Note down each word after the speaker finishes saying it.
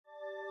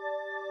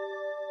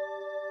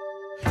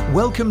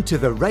Welcome to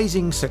the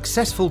Raising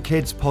Successful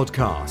Kids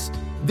podcast.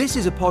 This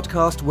is a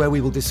podcast where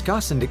we will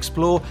discuss and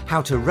explore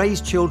how to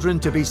raise children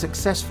to be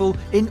successful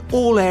in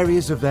all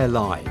areas of their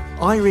life.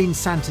 Irene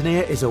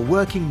Santonier is a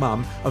working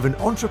mum of an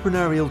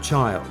entrepreneurial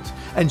child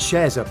and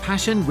shares a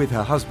passion with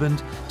her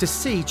husband to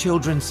see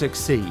children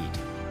succeed.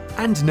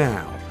 And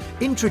now,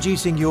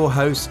 introducing your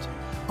host,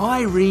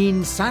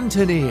 Irene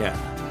Santonier.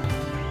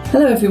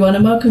 Hello everyone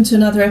and welcome to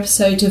another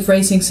episode of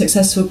Raising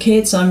Successful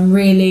Kids. I'm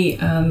really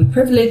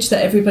privileged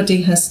that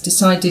everybody has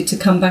decided to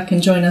come back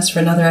and join us for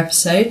another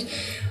episode.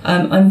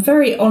 I'm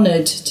very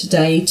honoured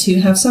today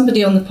to have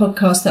somebody on the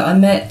podcast that I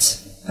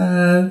met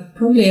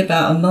probably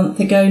about a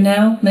month ago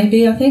now,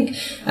 maybe, I think.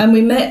 And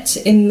we met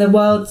in the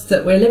world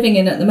that we're living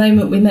in at the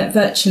moment. We met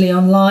virtually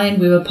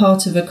online. We were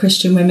part of a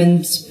Christian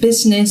women's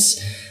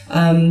business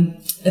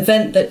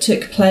event that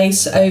took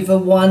place over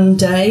one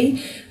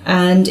day.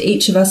 And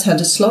each of us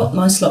had a slot.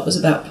 My slot was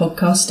about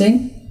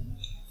podcasting.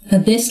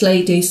 And this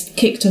lady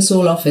kicked us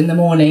all off in the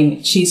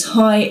morning. She's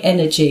high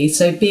energy,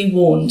 so be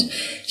warned.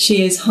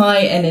 She is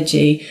high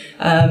energy.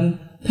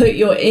 Put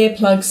your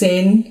earplugs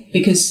in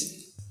because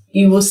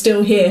you will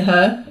still hear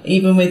her,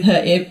 even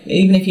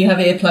if you have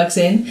earplugs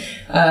in.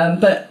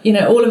 But you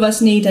know, all of us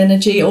need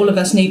energy. All of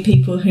us need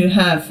people who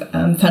have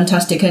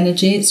fantastic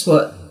energy. It's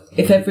what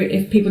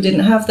if people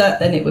didn't have that,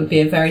 then it would be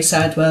a very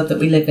sad world that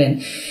we live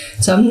in.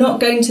 So I'm not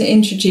going to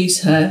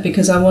introduce her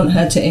because I want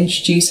her to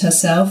introduce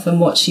herself and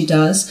what she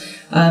does.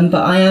 But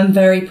I am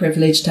very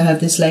privileged to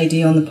have this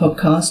lady on the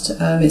podcast.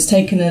 It's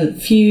taken a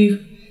few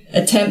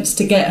attempts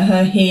to get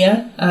her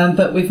here,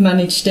 but we've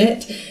managed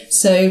it.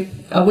 So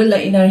I will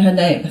let you know her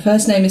name. Her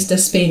first name is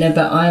Despina,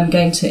 but I am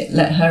going to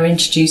let her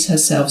introduce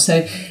herself.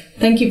 So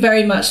thank you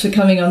very much for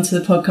coming onto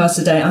the podcast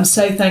today. I'm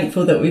so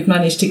thankful that we've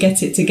managed to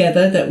get it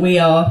together, that we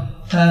are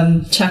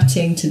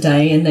chatting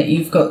today, and that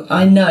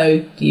I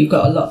know you've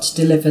got a lot to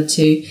deliver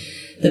to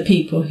the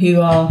people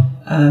who are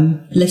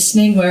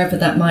listening, wherever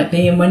that might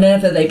be, and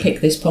whenever they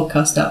pick this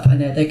podcast up, I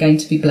know they're going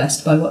to be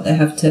blessed by what they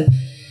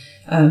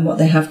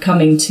have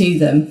coming to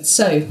them.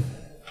 So,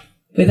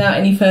 without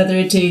any further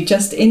ado,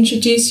 just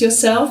introduce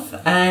yourself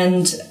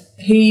and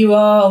who you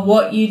are,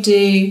 what you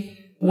do,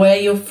 where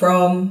you're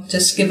from.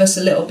 Just give us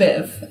a little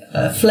bit of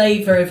a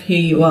flavour of who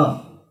you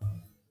are.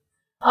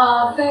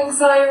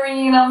 Thanks,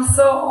 Irene. I'm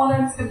so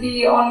honoured to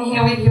be on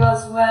here with you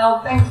as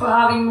well. Thanks for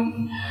having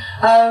me.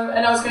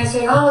 And I was going to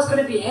say, I was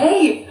going to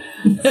behave.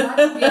 So I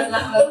can be as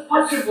loud as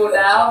possible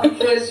now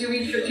because you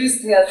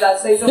introduced me as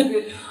that, so it's all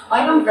good.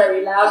 I am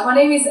very loud. My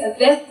name is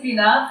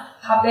Despina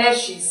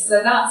Habeshis,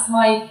 so that's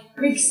my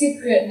Greek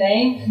Cypriot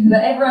name,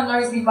 but everyone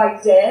knows me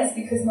by Des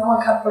because no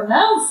one can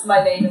pronounce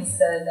my name and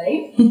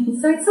surname,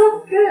 so it's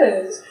all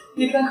good.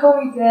 You can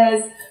call me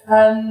Des.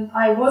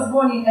 I was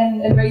born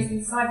and raised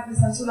in Cyprus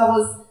until I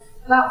was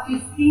about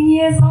 15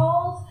 years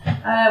old,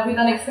 with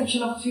an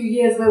exception of 2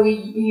 years where we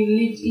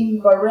lived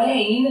in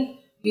Bahrain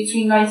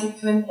between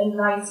 92 and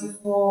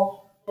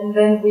 94, and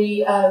then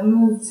we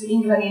moved to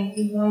England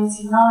in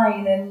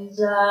 99, and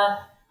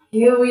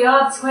here we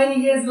are 20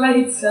 years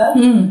later.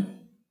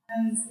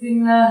 And it's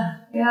been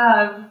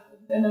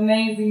an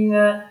amazing,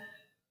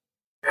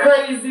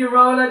 crazy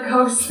roller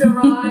coaster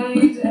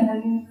ride,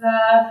 and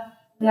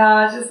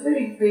just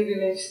really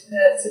privileged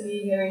to be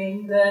here in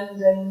England,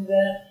 and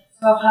to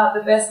have had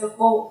the best of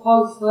both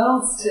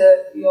worlds,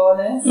 to be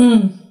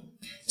honest.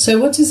 So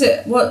what is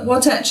it?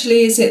 What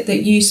actually is it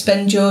that you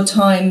spend your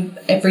time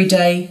every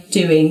day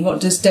doing?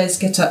 What does Des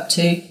get up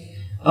to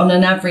on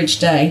an average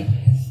day?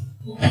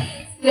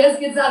 Des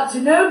gets up to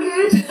no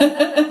good.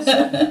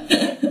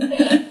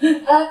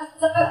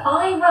 So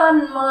I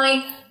run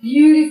my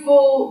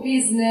beautiful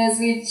business,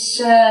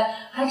 which I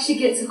actually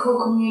get to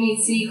call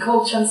community,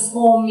 called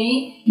Transform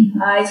Me.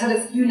 It had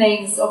a few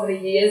names over the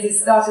years. It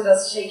started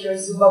as Shake Your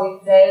Zumba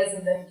with Des,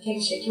 and then became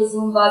Shake Your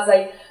Zumba as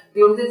I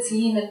built a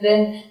team, and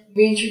then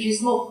we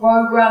introduced more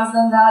programs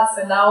than that.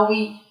 So now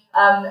we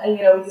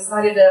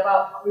decided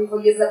about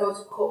 3-4 years ago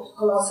to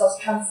call ourselves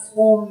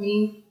Transform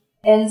Me.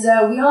 And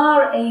we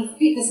are a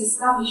fitness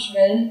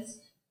establishment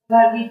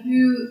that we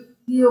do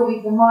deal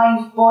with the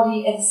mind,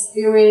 body, and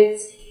spirit.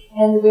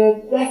 And we're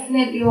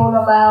definitely all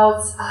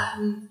about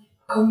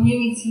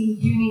community,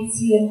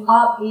 unity, and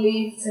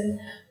uplift, and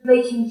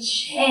breaking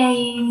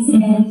chains,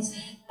 and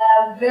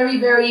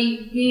very,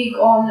 very big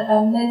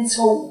on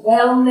mental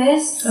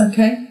wellness.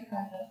 Okay.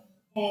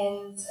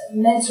 And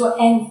mental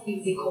and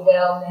physical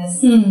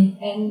wellness.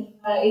 And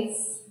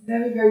it's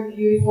very, very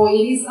beautiful.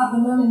 It is at the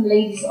moment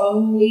ladies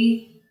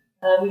only.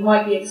 We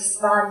might be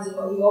expanding,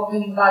 or we're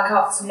opening back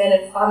up to men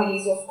and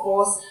families, of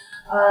course.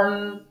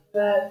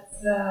 But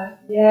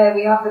we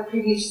have the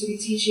privilege to be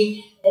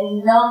teaching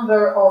a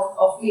number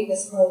of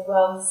fitness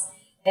programs,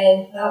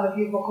 and have a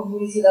beautiful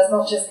community that's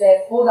not just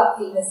there for that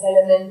fitness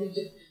element.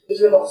 We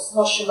do a lot of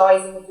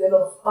socializing, we do a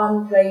lot of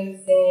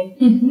fundraising,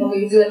 and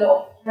we do a lot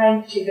of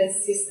friendship and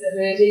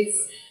sisterhood.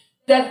 It's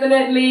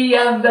definitely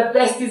the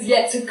best is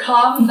yet to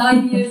come,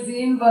 9 years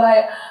in, but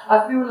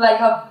I feel like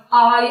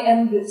I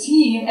and the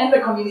team and the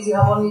community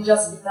have only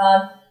just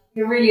begun.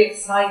 get really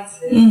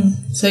excited.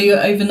 So your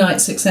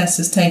overnight success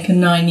has taken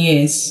 9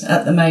 years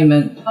at the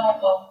moment.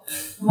 Oh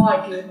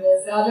my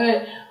goodness,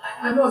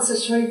 I'm not so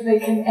sure if there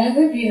can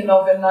ever be an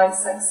overnight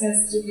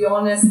success, to be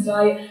honest.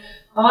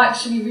 I'm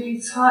actually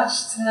really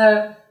touched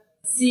to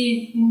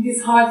see in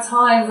these hard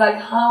times,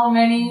 like how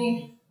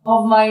many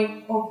of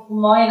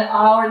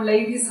our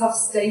ladies have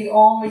stayed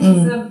on, which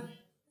is a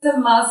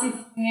massive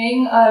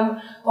thing.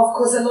 Of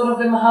course, a lot of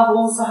them have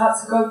also had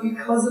to go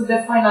because of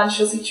their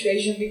financial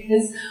situation,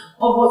 because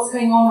of what's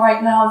going on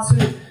right now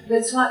too.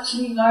 But to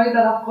actually know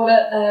that I've got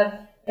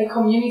a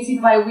community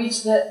by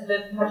which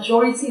the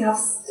majority have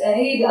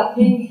stayed, I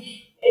think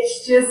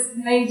it's just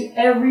made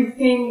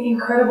everything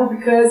incredible,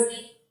 because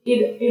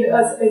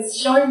it's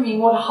shown me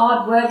what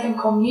hard work and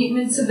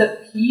commitment to the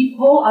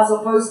people, as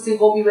opposed to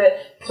what we were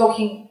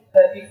talking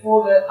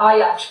before I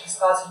actually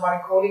started my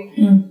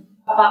recording,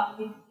 about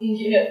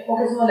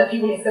focusing on the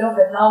people instead of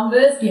the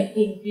numbers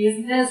in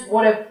business.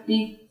 What a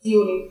big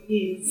deal it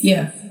is.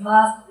 It's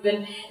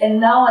massive. And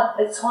now at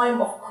a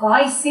time of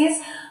crisis,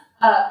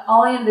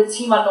 I and the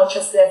team are not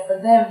just there for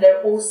them,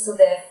 they're also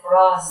there for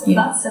us. And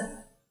that's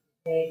a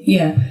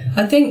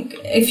I think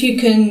if you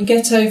can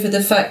get over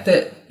the fact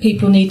that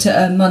people need to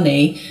earn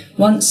money,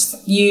 once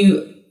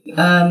you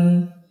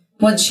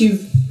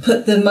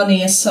put the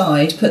money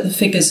aside, put the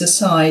figures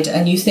aside,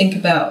 and you think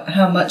about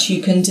how much you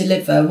can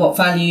deliver, what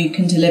value you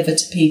can deliver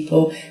to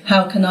people,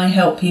 how can I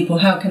help people,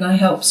 how can I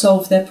help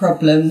solve their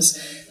problems,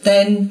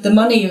 then the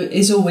money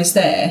is always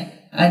there,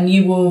 and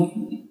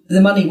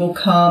the money will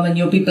come, and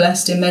you'll be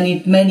blessed in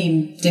many,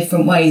 many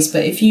different ways.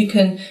 But if you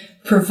can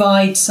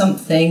provide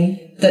something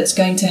that's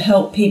going to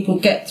help people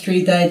get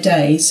through their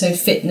day, so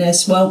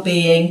fitness,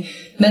 well-being,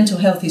 mental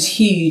health is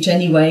huge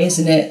anyway,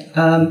 isn't it?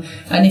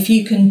 And if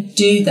you can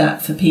do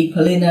that for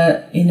people in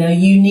a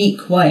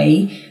unique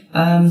way,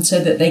 so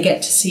that they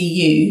get to see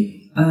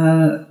you,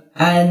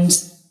 and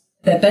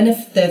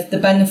the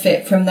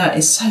benefit from that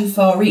is so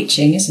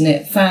far-reaching, isn't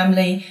it?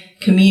 Family,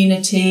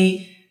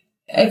 community,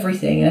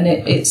 everything, and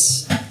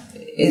it's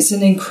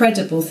an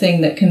incredible thing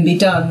that can be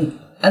done.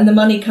 And the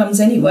money comes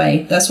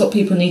anyway. That's what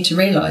people need to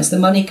realise. The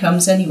money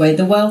comes anyway.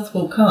 The wealth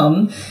will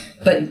come,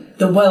 but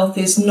the wealth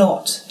is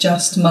not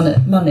just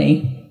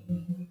money.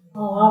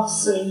 Oh,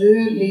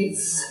 absolutely.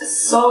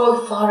 It's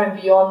so far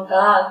and beyond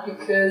that,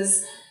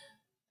 because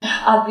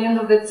at the end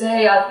of the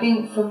day, I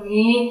think for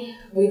me,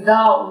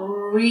 without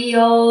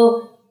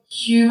real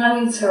human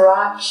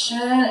interaction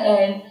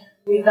and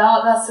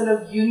without that sort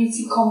of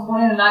unity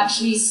component and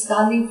actually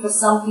standing for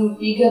something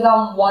bigger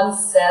than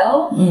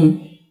oneself,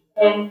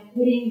 and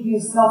putting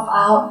yourself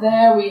out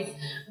there with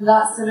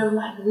that sort of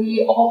like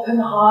really open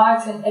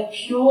heart and a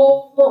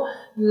pure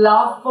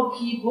love for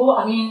people.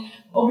 I mean,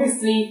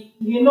 obviously,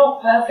 you're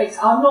not perfect.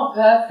 I'm not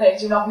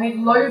perfect. I've made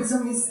loads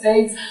of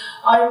mistakes.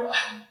 I'm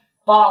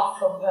far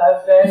from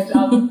perfect.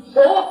 I'm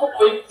awful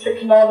with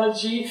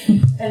technology,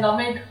 and I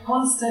make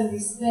constant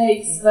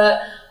mistakes.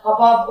 But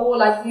above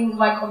all, I think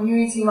my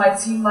community, my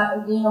team,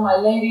 my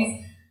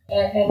ladies,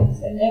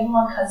 and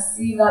everyone can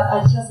see that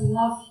I just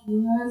love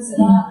humans,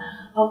 and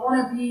I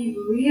want to be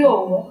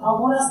real. I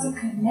want us to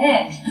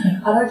connect.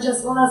 I don't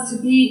just want us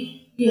to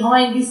be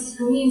behind these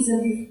screens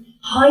and be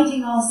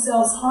hiding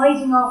ourselves,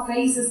 hiding our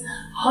faces,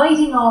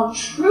 hiding our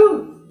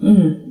truth.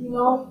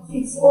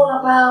 It's all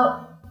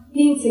about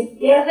being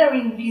together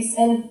in this,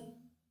 and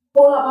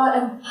all about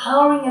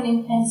empowering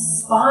and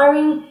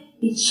inspiring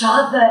each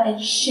other,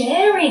 and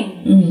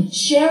sharing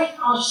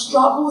our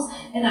struggles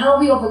and how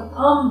we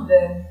overcome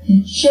them,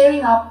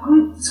 sharing our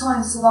good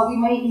times so that we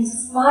may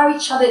inspire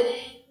each other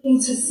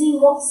into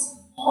seeing what's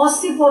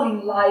possible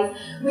in life,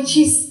 which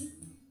is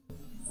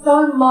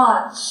so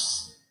much.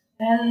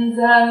 And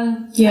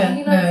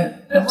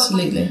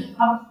absolutely.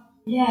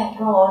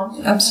 Go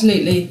on.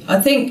 Absolutely. I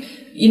think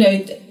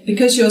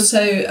because you're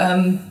so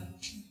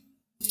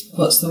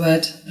what's the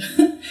word?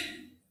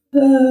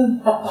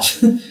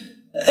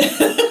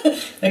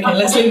 Okay,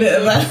 let's leave it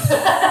at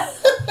that.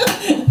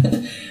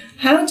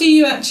 How do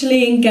you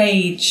actually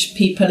engage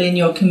people in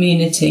your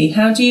community?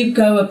 How do you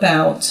go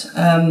about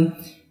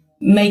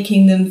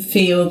making them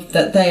feel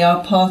that they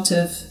are part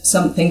of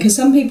something? Because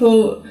some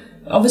people,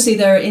 obviously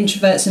there are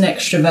introverts and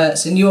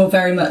extroverts, and you're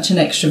very much an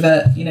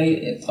extrovert.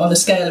 On a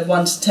scale of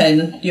 1 to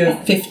 10, you're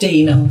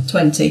 15 or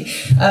 20.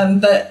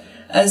 But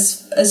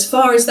as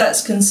far as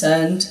that's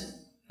concerned,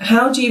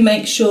 how do you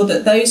make sure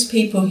that those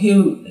people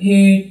who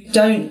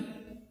don't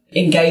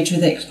engage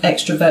with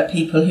extrovert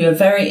people, who are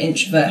very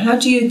introvert, how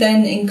do you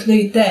then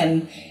include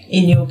them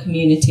in your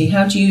community?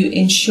 How do you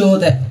ensure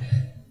that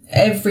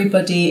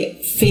everybody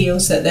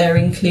feels that they're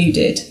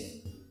included?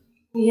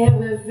 Yeah,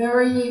 we're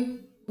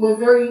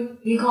very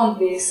big on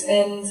this,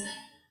 and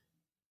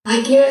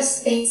I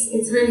guess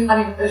it's really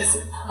funny because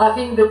I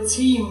think the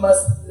team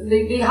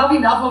they have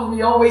enough of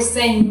me always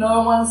saying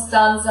no one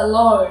stands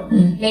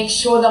alone. Make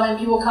sure that when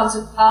people come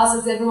to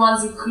classes,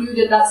 everyone's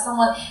included, that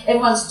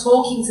everyone's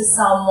talking to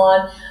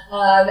someone,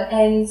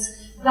 and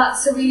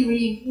that's a really,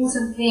 really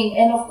important thing.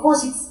 And of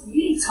course, it's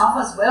really tough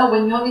as well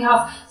when you only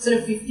have sort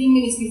of 15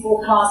 minutes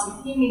before class,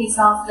 15 minutes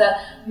after.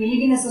 We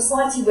live in a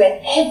society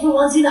where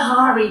everyone's in a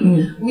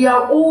hurry. We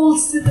are all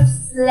sort of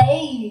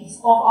slaves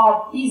of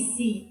our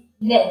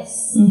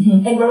busyness.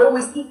 And we're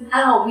always in and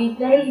out. We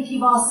barely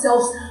give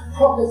ourselves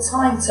proper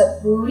time to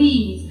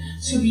breathe,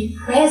 to be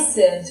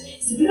present.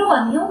 It's a bit of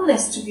an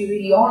illness, to be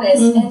really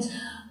honest. And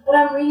what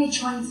I'm really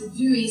trying to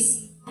do is,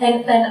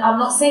 and I'm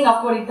not saying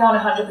I've got it down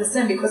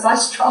 100% because I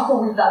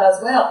struggle with that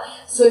as well.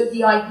 So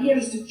the idea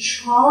is to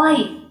try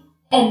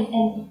and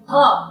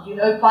become, you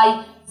know,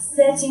 by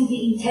setting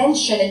the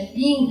intention and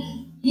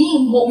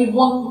being what we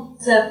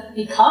want to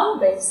become,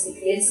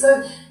 basically. And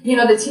so, you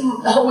know, the team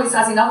always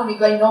has enough of me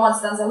going, no one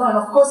stands alone.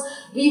 Of course,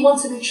 we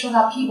want to make sure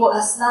that people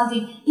are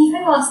standing, if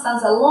anyone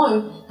stands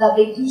alone, that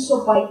they do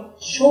so by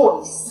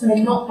choice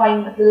and not by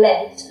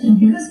neglect.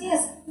 Because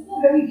yes,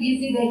 very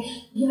busy,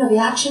 they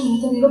actually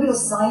need a little bit of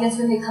silence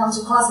when they come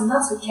to class, and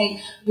that's okay.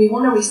 We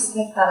want to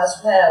respect that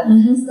as well.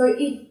 So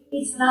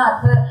it's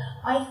that, but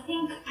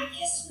I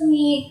guess for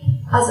me,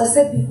 as I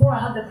said before, I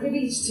had the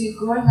privilege to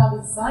growing up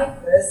in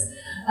Cyprus.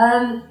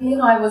 You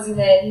know, I was in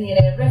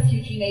a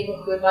refugee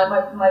neighborhood.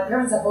 My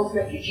parents are both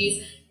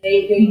refugees.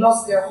 They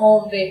lost their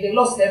home, they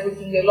lost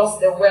everything, they lost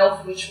their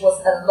wealth, which was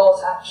a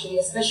lot actually,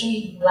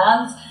 especially in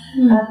land.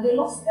 They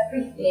lost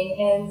everything,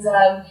 and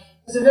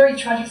it was a very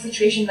tragic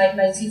situation, like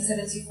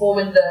 1974,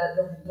 when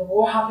the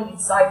war happened in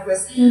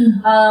Cyprus,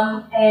 and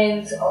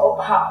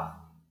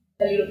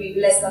a little bit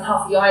less than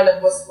half the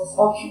island was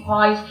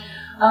occupied,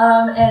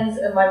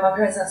 and my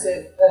parents had to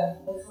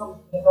move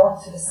from the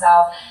north to the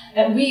south,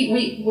 and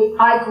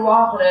I grew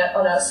up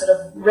on a sort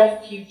of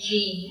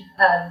refugee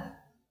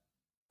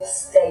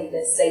estate,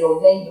 let's say,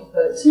 or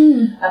neighborhood,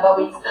 but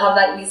we have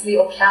like this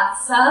little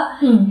piazza,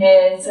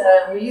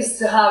 and we used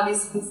to have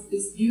this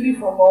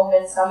beautiful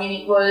moments. I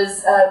mean, it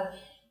was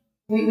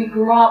we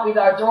grew up with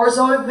our doors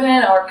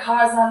open, our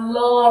cars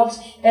unlocked,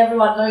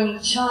 everyone knowing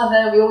each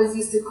other. We always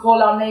used to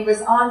call our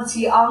neighbors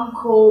auntie,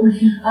 uncle,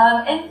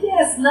 and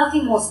yes,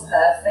 nothing was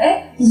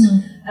perfect.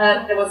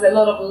 There was a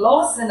lot of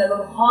loss and a lot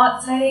of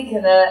heartache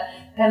and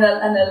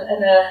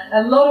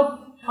a lot of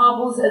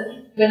troubles.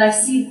 When I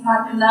see it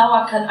back now,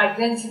 I can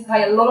identify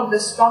a lot of the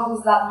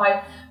struggles that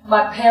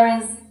my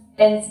parents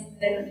and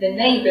the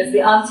neighbors,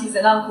 the aunties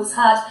and uncles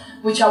had,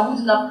 which I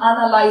wouldn't have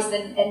analysed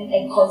and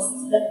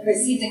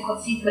perceived and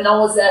conceived when I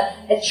was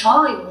a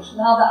child.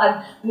 Now that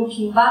I'm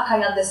looking back, I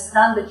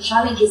understand the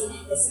challenges,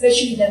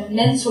 especially the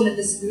mental and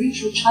the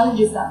spiritual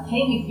challenges that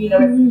came with being a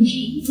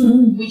refugee,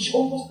 which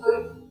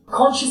also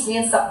consciously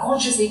and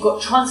subconsciously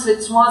got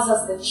transferred to us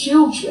as the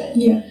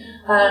children.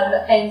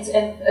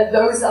 And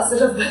those are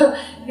sort of the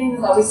things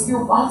that we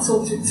still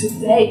battle to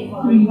today, if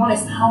I'm really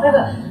honest.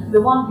 However,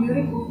 the one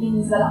beautiful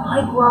thing is that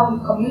I grew up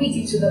with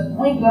community to the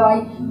point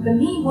where for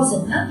me it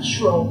wasn't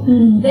natural.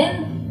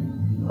 Then,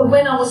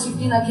 when I was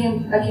 15, I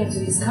came to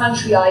this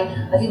country. I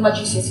did my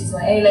GCSEs,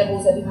 my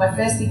A-levels, I did my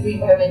first degree in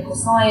biomedical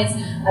science,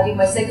 I did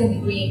my second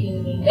degree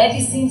in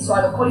medicine, so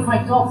I'm a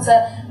qualified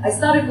doctor. I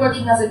started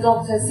working as a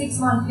doctor 6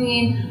 months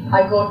in.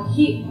 I got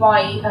hit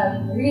by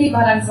really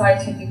bad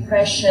anxiety and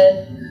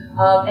depression.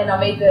 And I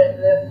made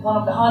one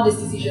of the hardest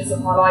decisions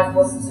of my life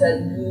was to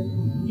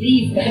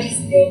leave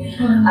medicine,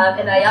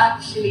 and I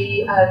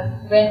actually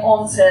went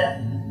on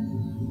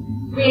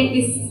to create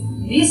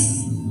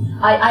this.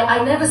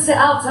 I never set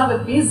out to have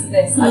a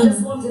business. I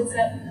just wanted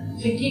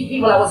to give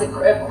people. I was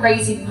a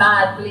crazy,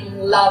 mad, bling,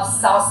 love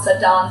salsa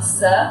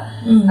dancer,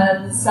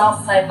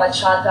 Southside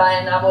bachata,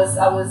 and I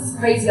was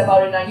crazy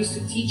about it. And I used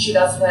to teach it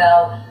as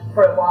well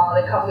for a while.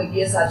 A couple of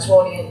years I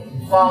taught it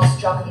while I was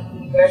struggling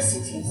in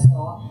university and so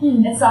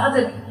on. And so I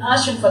had a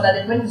passion for that.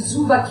 And when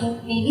Zumba came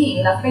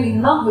in, I fell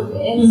in love with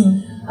it.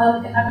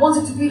 I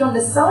wanted to do it on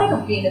the side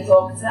of being a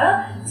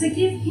doctor, to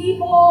give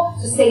people,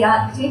 to stay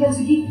active and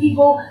to give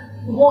people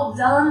what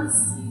dance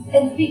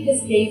and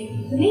fitness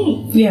gave to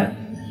me.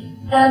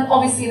 And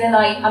obviously then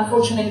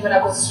unfortunately, when I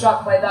got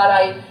struck by that,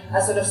 I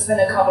sort of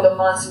spent a couple of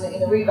months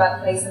in a really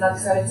bad place, and I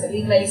decided to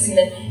leave medicine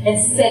and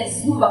set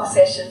Zumba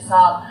sessions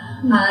up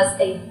as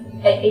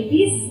a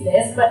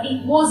business, but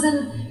it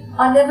wasn't,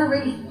 I never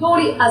really thought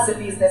it as a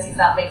business, if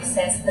that makes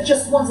sense. I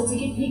just wanted to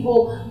give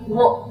people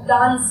what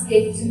dance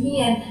gave to me,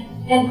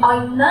 and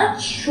I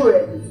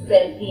naturally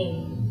fell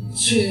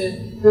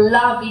into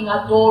loving,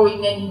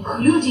 adoring, and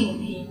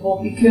including people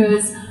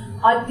because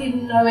I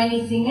didn't know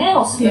anything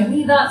else. For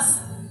me, that's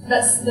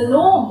the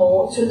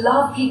normal, to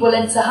love people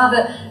and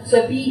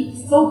to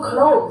be so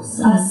close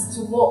as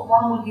to what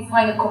one would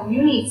define a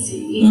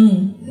community.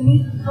 To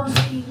me, it comes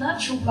really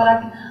natural, but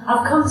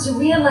I've come to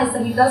realize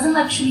that it doesn't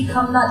actually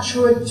come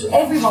natural to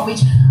everyone,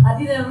 which I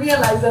didn't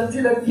realize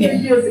until a few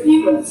years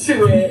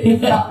into it,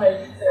 if that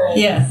makes sense.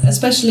 Yeah,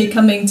 especially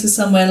coming to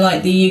somewhere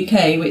like the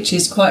UK, which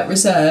is quite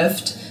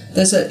reserved.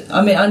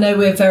 I know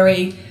we're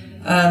very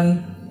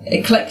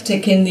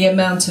eclectic in the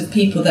amount of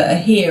people that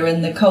are here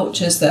and the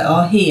cultures that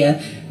are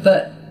here,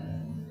 but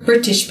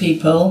British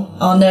people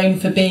are known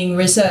for being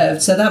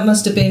reserved. So that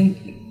must have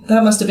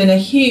been a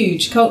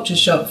huge culture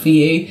shock for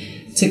you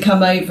to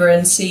come over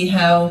and see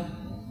how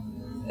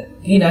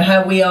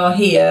we are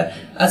here,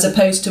 as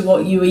opposed to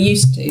what you were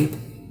used to?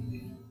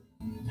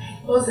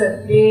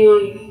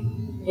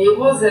 It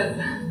was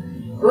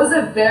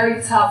a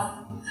very tough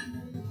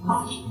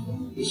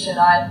transition.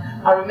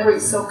 I remember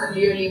it so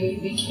clearly.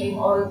 We came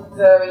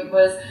over.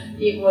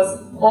 It was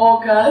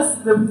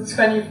August the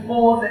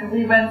 24th, and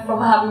we went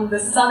from having the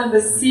sun and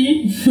the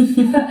sea,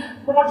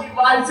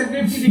 45 to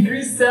 50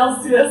 degrees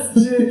Celsius,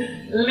 to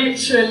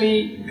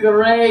literally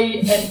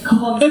grey and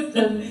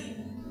constant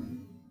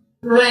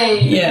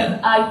rain. Yeah.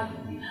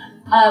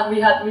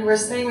 We were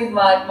staying with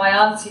my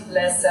auntie,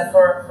 bless her,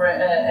 for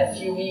a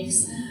few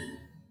weeks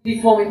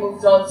before we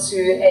moved on to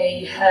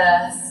a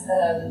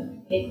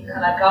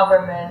kind of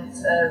government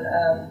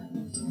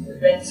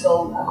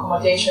rental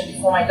accommodation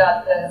before my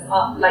dad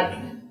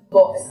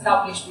got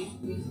established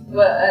with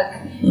work.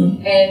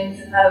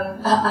 And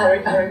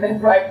I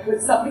remember I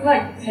put something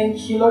like 10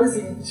 kilos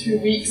in 2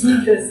 weeks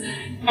because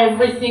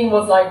everything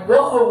was like,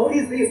 whoa, what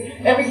is this?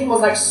 Everything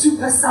was like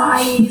super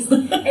sized.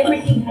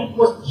 Everything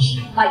was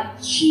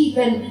cheap,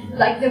 and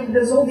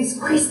there's all these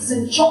crisps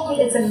and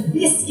chocolates and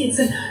biscuits,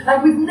 and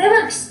we've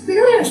never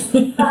experienced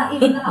that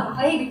in that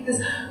way, because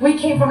we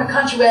came from a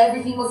country where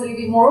everything was a little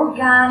bit more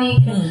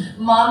organic. And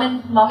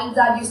mom and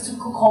dad used to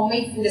cook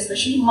homemade food,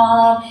 especially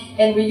mom,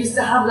 and we used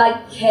to have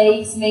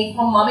cakes made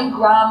from mom and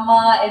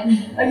grandma,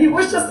 and it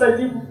was just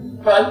different.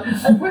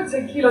 I put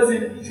 10 kilos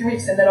in 2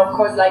 weeks, and then of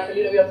course a little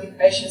bit of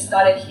depression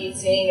started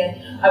hitting,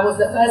 and I was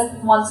the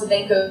first one to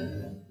then go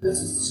to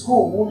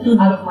school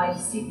out of my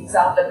siblings.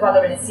 I have a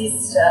brother and a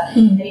sister,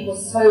 and it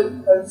was so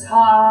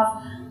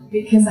tough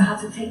because I had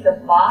to take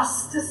the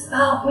bus to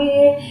start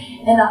with,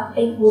 and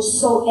it was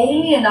so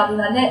alien.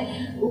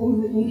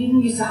 We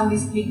didn't used to have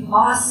these big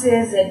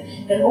buses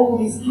and all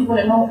these people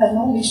and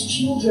all these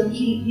children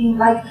being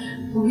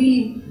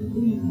really,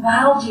 really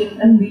rowdy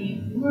and really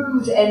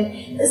rude, and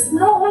it's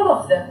not all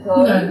of them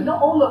though,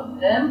 not all of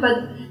them,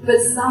 but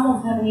some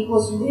of them, and it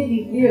was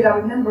really weird. I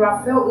remember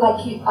I felt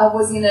like I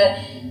was in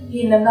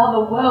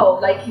another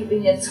world,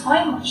 in a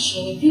time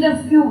machine. It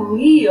didn't feel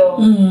real,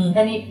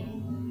 and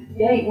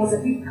it was a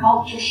big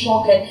culture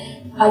shock.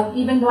 And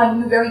even though I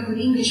knew very good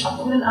English, I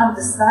couldn't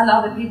understand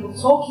other people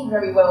talking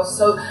very well.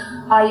 So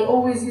I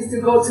always used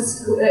to go to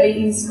school.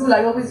 In school,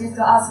 I always used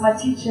to ask my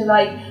teacher,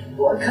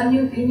 can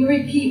you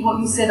repeat what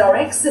you said our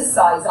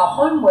exercise, our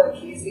homework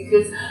is?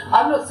 Because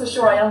I'm not so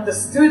sure I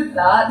understood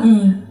that.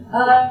 And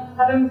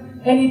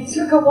it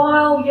took a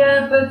while,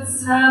 but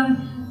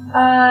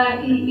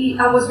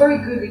I was very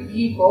good with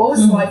people,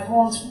 so I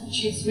formed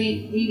friendships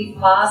really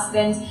fast.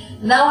 And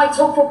now I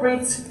talk for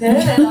Britain,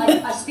 and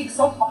I speak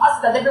so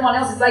fast that everyone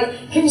else is like,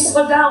 can you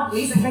slow down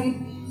please, and can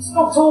you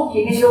stop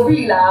talking, and you're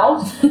really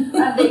loud.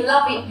 And they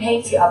love it,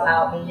 hate it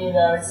about me,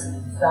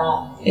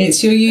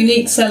 It's your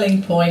unique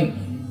selling point.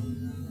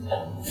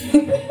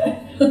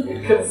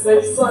 You can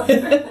say so.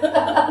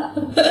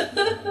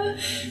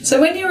 So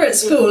when you were at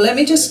school, let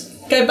me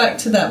just go back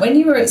to that. When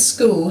you were at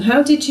school,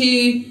 how did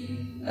you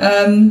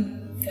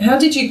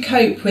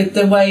cope with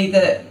the way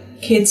that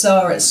kids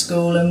are at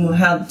school and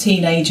how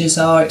teenagers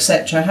are,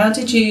 etc.? How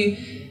did you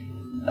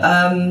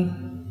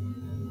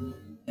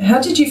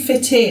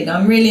fit in?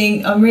 I'm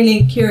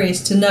really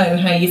curious to know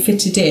how you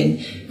fitted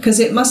in, because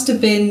it must have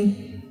been,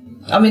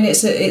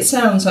 it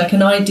sounds like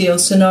an ideal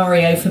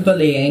scenario for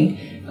bullying.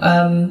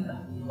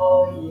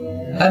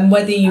 And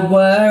whether you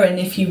were, and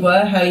if you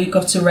were, how you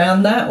got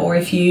around that, or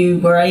if you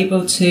were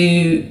able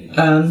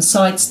to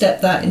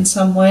sidestep that in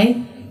some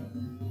way.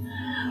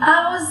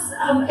 I was,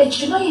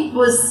 actually, it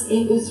was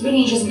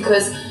really interesting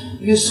because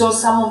you saw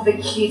some of the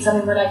kids.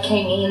 When I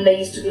came in, they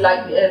used to be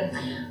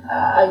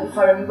if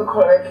I remember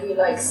correctly,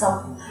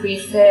 some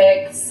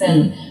prefects,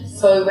 and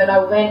so when I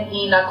went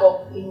in, I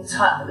got in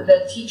touch.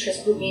 The teachers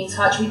put me in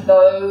touch with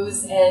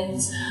those,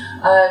 and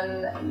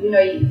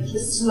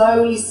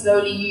slowly,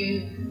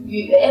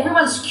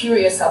 everyone's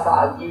curious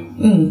about you.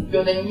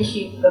 You're the new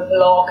hit of the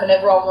block, and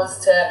everyone wants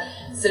to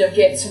sort of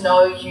get to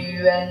know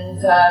you,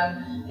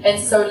 and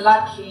so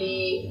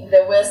luckily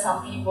there were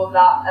some people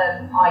that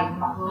I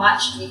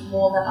matched with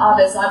more than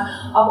others.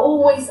 I've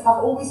always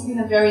been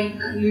a very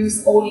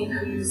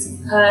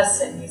all-inclusive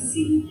person, you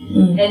see.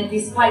 And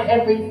despite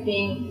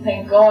everything,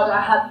 thank God,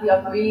 I had the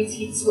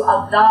ability to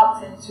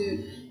adapt and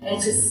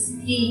to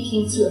speak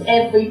into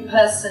every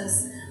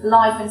person's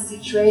life and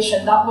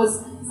situation. That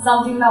was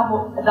something that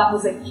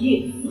was a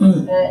gift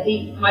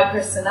in my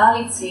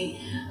personality,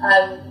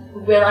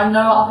 where I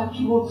know other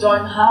people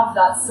don't have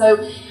that. So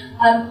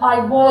I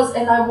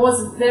was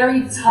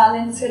very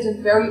talented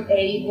and very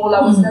able.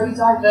 I was very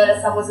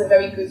diverse. I was a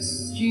very good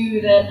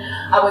student.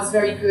 I was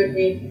very good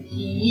with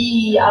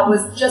PE. I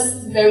was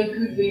just very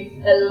good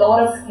with a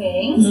lot of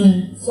things.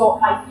 So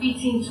I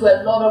fit into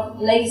a lot of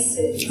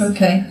places.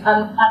 Okay.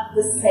 At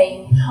the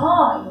same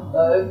time,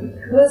 though,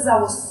 because I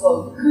was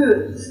so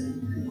good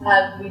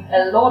with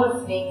a lot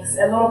of things,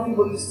 a lot of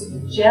people used to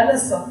be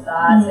jealous of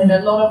that, and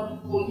a lot of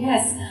people,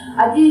 yes,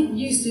 I did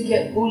used to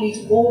get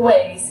bullied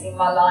always in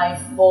my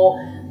life for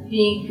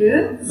being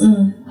good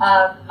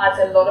at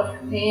a lot of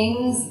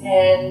things,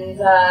 and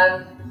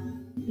that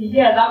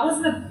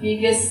was the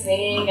biggest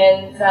thing.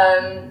 And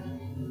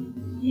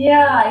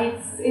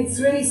it's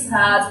really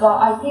sad, but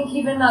I think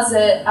even as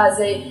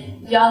a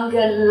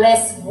younger,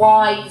 less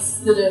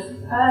wise sort of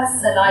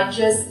person,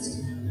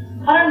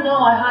 I don't know,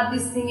 I had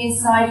this thing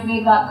inside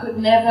me that could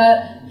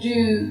never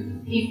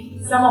do,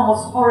 if someone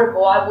was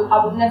horrible,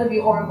 I would never be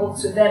horrible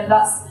to them.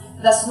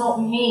 That's not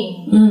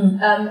me.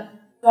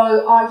 So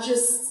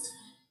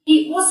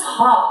it was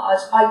hard.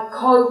 I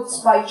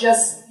coped by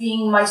just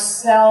being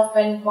myself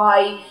and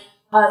by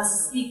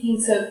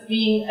sticking to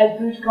being a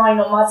good guy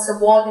no matter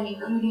what, and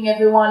including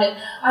everyone. And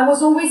I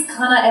was always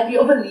kind of a bit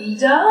of a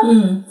leader,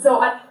 so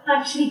I didn't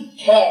actually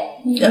care.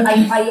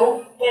 Okay.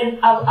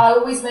 I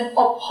always went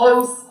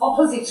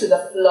opposite to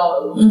the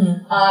flow,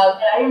 and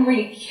I didn't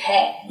really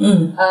care.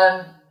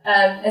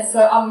 And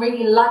so I'm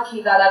really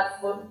lucky that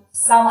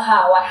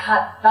somehow I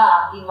had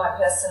that in my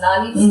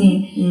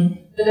personality,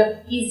 that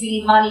I've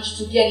easily managed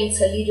to get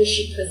into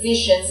leadership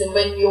positions. And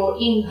when you're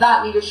in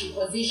that leadership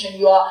position,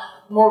 you are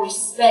more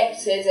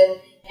respected,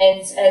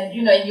 and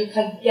you know, you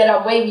can get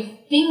away with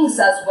things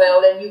as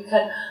well, and you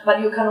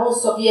can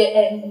also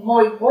be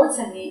more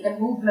importantly a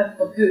movement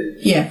for good.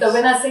 Yeah. So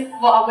when I say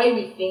got away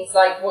with things,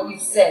 like what you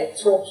said,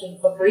 talking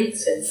for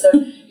Britain, so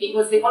it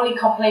was the only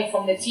complaint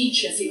from the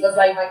teachers. It was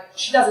like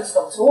she doesn't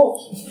stop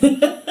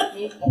talking.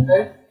 You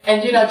know?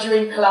 And you know,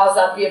 during class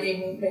I'd be a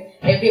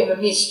bit of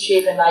a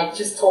mischief, and I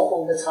just talk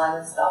all the time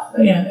and stuff.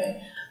 But, you know,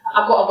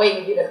 I got away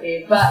with it a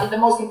bit, but the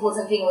most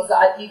important thing was that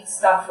I did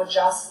stand for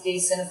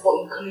justice and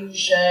for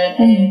inclusion,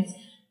 and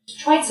to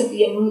try to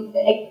be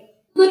a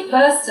good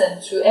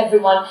person to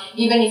everyone,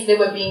 even if they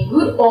were being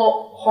good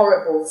or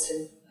horrible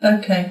to.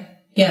 Okay.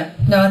 Yeah.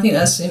 No, I think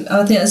that's.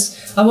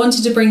 I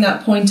wanted to bring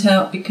that point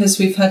out because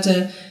we've had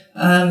a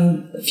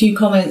few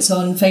comments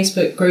on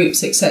Facebook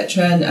groups,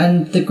 etc.,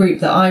 and the group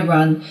that I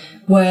run,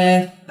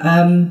 where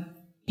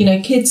you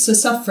know, kids are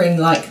suffering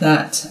like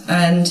that,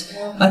 and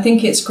I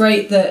think it's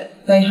great that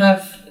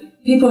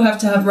people have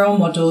to have role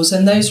models,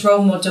 and those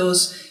role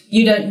models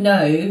you don't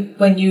know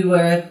when you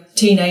were a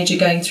teenager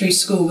going through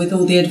school with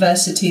all the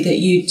adversity that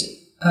you'd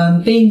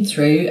been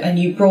through, and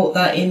you brought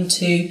that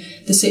into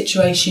the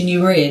situation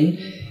you were in,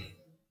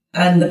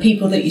 and the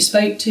people that you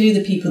spoke to,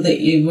 the people that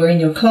you were in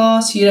your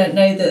class, you don't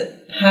know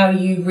that how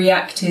you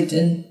reacted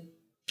and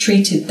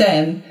treated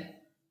them,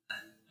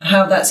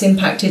 how that's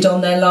impacted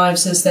on their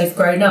lives as they've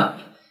grown up.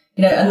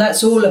 You know, and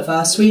that's all of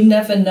us. We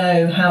never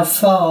know how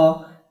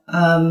far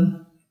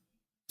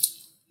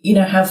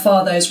how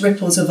far those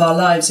ripples of our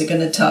lives are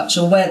going to touch,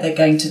 or where they're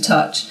going to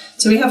touch.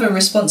 So we have a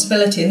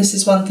responsibility, and this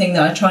is one thing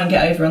that I try and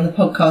get over on the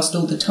podcast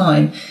all the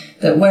time,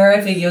 that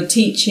wherever you're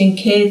teaching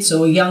kids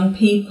or young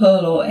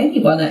people or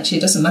anyone, actually,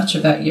 it doesn't matter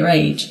about your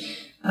age,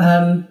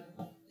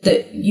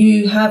 that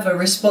you have a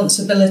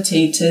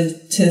responsibility to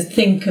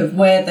think of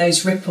where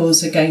those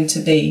ripples are going to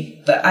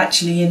be. But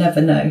actually, you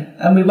never know.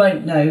 And we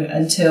won't know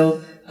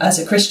until, as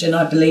a Christian,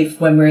 I believe,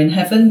 when we're in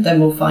heaven, then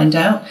we'll find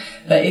out.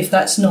 But if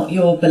that's not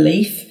your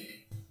belief,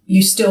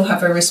 you still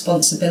have a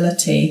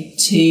responsibility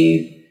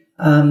to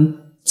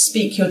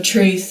speak your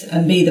truth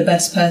and be the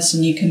best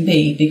person you can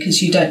be,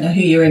 because you don't know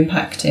who you're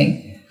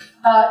impacting.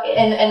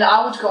 And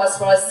I would go as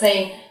far as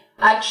saying,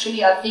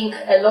 actually, I think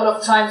a lot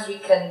of times we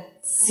can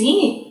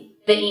see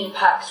the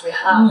impact we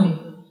have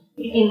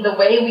in the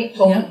way we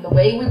talk, in the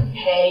way we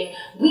behave.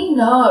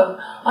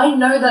 I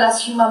know that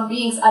as human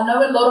beings, I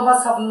know a lot of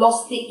us have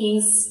lost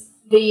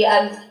the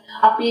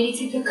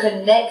ability to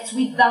connect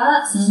with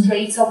that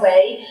straight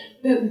away.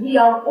 But we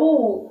are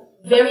all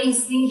very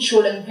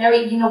instinctual and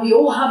very, we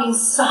all have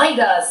inside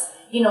us,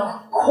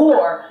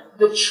 core,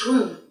 the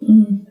truth.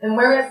 And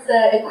whereas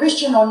a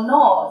Christian or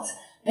not,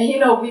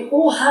 we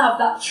all have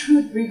that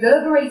truth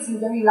reverberating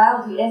very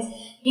loudly. And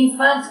in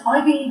fact,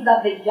 I believe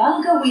that the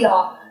younger we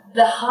are,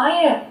 the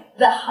higher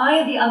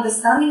the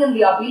understanding and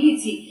the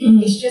ability.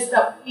 It's just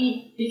that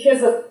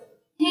because of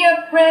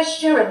peer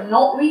pressure and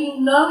not really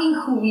knowing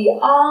who we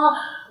are,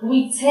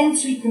 we tend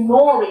to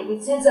ignore it. We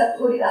tend to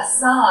put it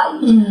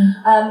aside,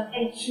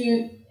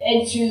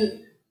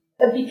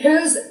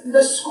 because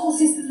the school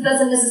system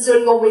doesn't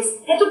necessarily always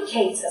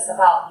educate us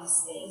about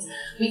these things,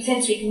 we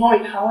tend to ignore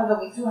it. However,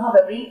 we do have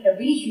a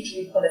really huge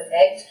ripple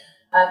effect,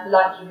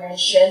 like you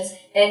mentioned,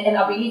 and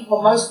I believe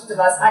for most of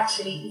us,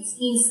 actually, it's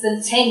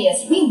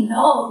instantaneous. We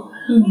know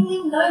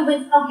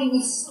when something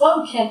we've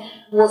spoken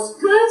was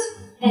good,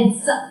 and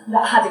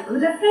that had a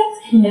good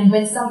effect, and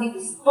when something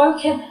is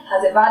spoken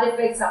has a bad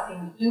effect, something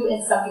we do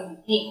and something we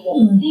think,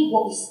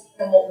 what we speak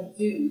and what we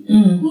do.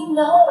 We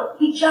know,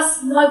 we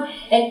just know.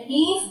 And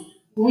if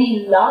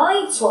we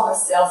lie to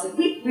ourselves, if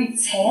we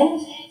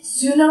pretend,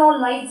 sooner or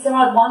later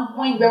at one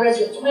point, whereas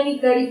you're 20,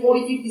 30,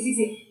 40, 50,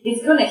 60,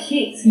 it's going to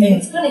hit.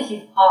 It's going to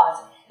hit hard.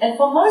 And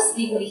for most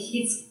people, it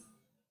hits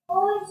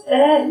quite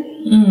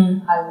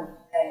early, I would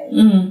say.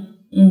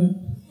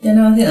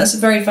 I think that's a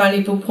very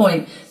valuable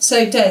point.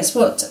 So, Des,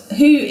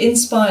 who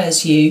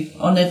inspires you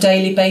on a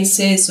daily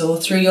basis or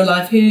through your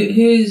life?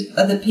 Who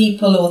are the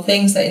people or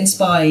things that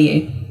inspire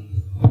you?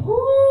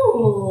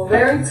 Ooh,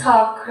 very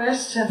tough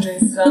question,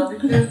 Lisa,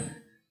 because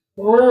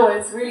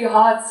it's really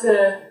hard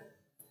to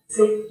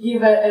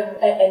give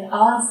an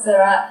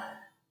answer.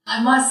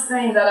 I must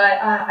say that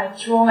I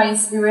draw my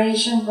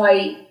inspiration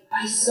by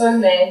so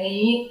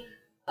many,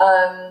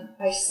 and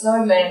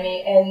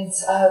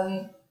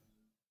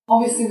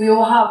obviously we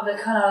all have the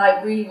kind of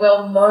like really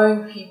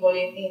well-known people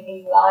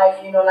in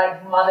life, you know,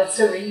 like Mother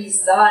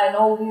Teresa and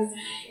all these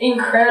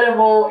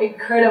incredible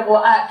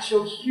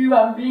actual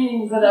human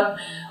beings that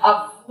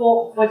have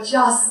fought for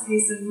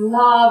justice and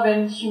love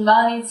and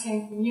humanity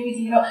and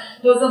community. You know,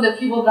 those are the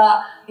people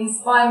that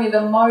inspire me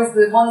the most,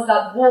 the ones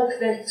that walk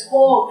their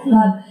talk,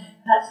 that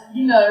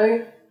you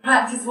know,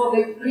 practice what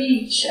they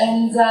preach.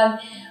 And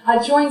I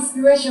draw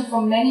inspiration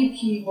from many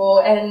people,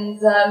 and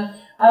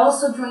I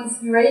also draw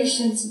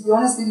inspiration, to be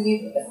honest with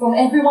you, from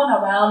everyone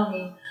around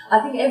me.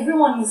 I think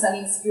everyone is an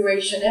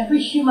inspiration.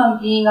 Every human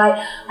being,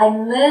 I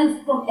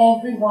learn from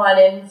everyone,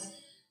 and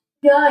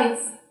yeah,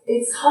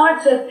 it's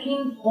hard to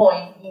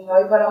pinpoint, you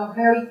know, but I'm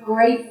very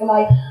grateful.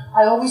 I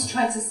always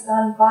try to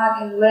stand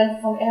back and learn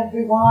from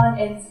everyone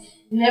and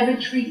never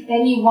treat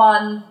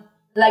anyone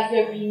like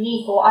they're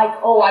beneath, or like,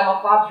 oh, I'm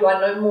above you, I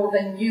know more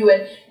than you.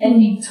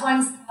 And in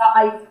times that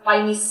I've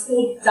by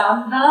mistake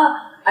done that,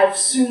 I've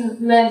soon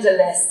learned a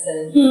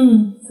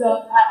lesson.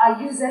 So I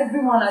use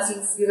everyone as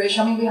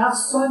inspiration. I mean, we have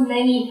so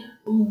many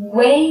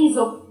ways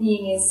of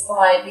being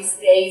inspired these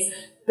days,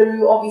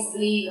 through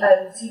obviously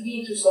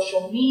TV, through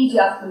social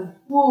media, through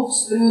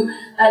books, through,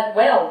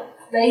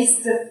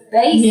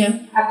 face-to-face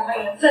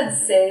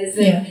acquaintances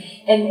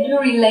and new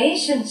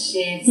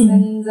relationships.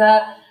 And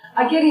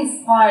I get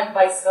inspired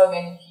by so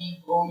many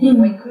people, you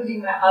know,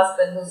 including my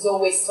husband, who's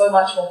always so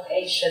much more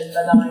patient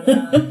than I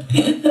am.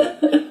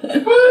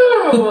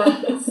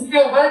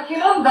 Still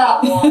working on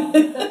that one.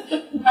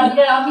 But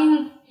yeah, I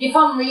mean, if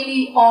I'm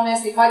really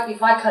honest, if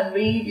I can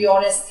really be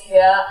honest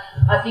here,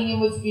 I think I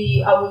would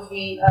be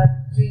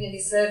doing a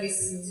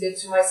disservice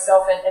to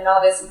myself and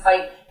others if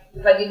I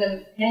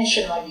didn't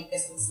mention my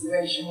biggest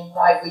inspiration in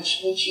life,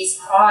 which is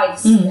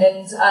Christ.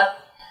 And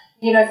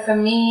you know, for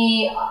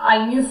me,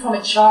 I knew from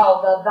a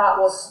child that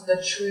was the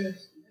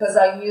truth, because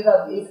I knew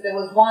that if there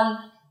was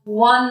one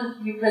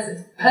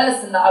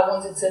person that I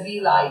wanted to be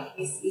like,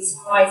 is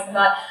Christ. And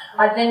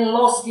I then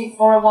lost it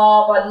for a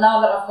while, but now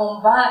that I've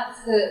gone back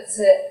to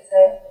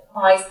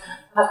Christ,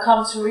 I've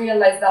come to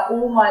realize that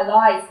all my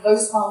life,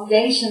 those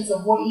foundations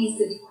of what it is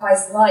to be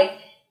Christ-like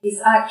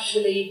is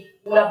actually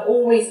what I've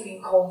always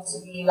been called to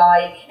be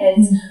like,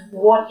 and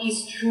what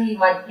is truly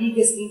my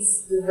biggest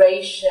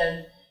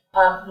inspiration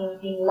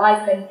in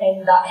life,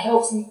 and that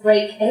helps me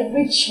break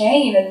every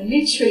chain. And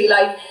literally,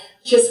 like,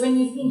 just when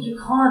you think you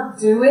can't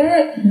do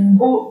it,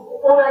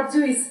 all I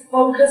do is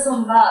focus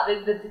on that,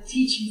 the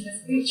teachings, the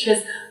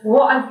scriptures,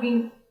 what I'm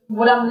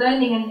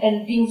learning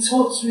and being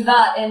taught through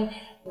that, and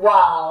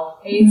wow,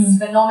 it's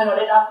phenomenal.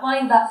 And I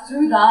find that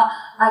through that,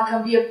 I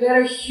can be a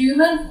better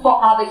human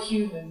for other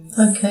humans.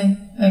 Okay.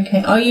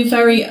 Are you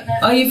very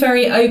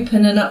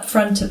open and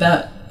upfront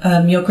about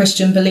your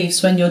Christian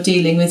beliefs when you're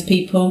dealing with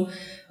people,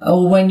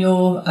 or when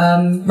you're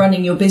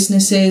running your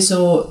businesses,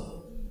 or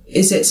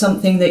is it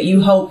something that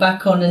you hold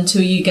back on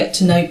until you get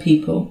to know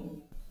people?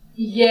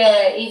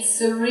 Yeah,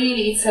 it's a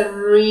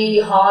really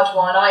hard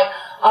one.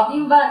 I've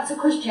been back to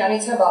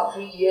Christianity about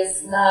 3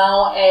 years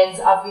now, and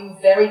I've been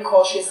very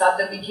cautious. At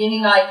the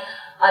beginning, I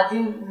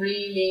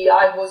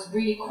was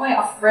really quite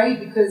afraid,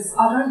 because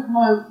I don't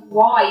know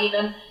why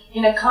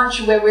in a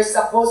country where we're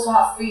supposed to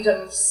have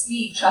freedom of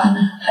speech,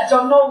 I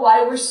don't know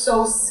why we're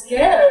so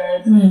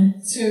scared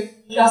to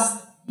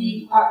just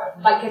be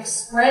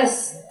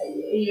express,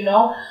 you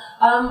know.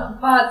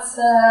 But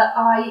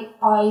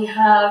I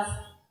have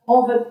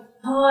over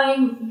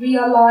time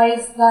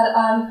realized that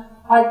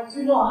I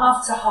do not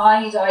have to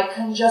hide. I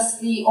can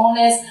just be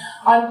honest.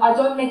 I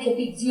don't make a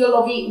big deal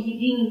of it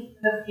within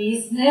the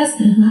business.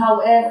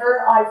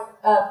 However,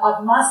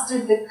 I've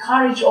mastered the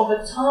courage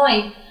over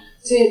time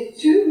to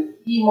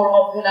be more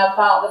open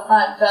about the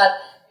fact that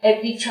a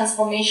big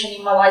transformation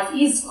in my life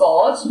is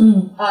God.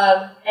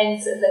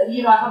 And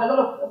you know, I have a lot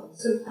of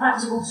sort of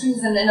practical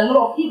tools, and a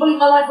lot of people in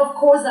my life, of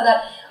course,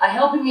 that are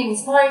helping me and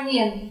inspiring me,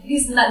 and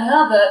this and that and the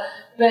other.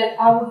 But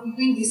I would be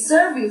doing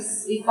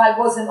disservice if I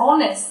wasn't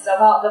honest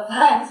about the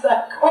fact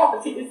that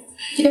God is,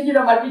 you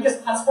know, my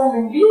biggest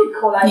transforming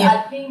vehicle.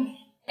 I think,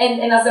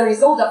 and as a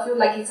result, I feel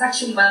like it's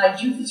actually my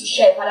duty to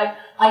share. But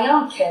I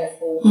am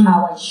careful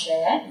how I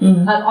share.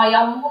 I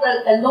am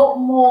a lot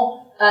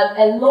more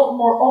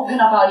open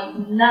about it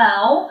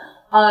now.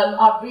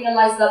 I've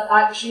realized that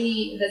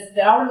actually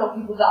there are a lot of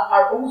people that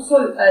are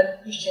also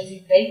Christians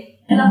in faith,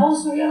 and I've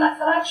also realized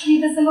that actually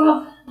there's a lot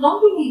of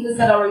non-believers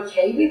that are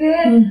okay with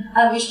it.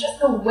 It's just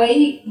the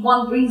way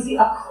one brings it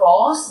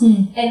across,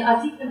 and I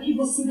think when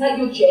people see that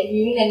you're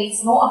genuine, and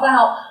it's not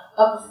about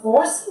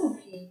forcing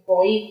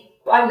people.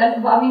 I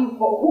mean,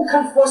 who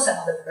can force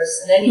another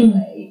person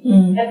anyway?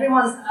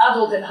 Everyone's an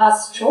adult and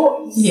has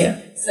choice.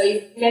 So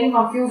if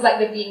anyone feels like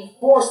they're being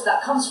forced,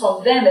 that comes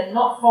from them and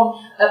not from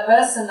a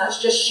person that's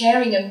just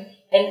sharing and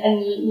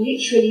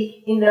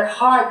literally in their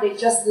heart they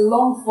just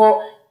long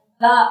for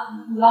that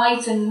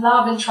light and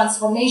love and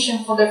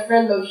transformation for their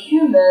fellow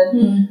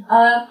human.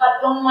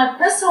 But on my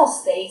personal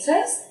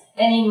status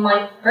and in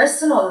my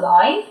personal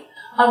life,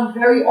 I'm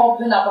very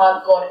open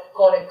about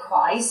God and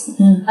Christ.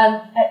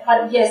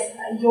 But yes,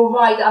 you're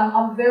right. I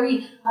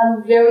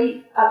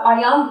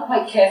am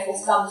quite careful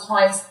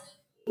sometimes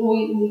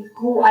with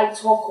who I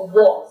talk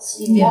what,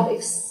 in what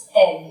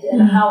extent,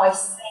 and how I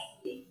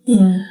say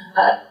things.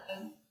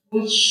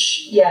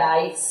 Which,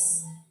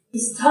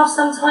 it's tough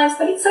sometimes,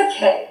 but it's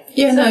okay.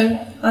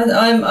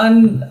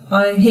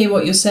 I hear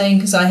what you're saying,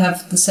 because I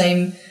have the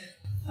same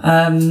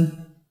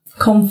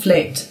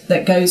conflict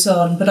that goes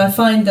on. But I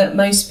find that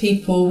most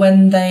people,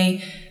 when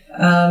they,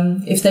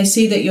 if they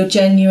see that you're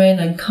genuine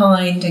and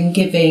kind and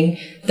giving,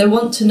 they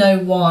want to know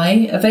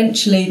why.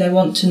 Eventually they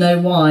want to know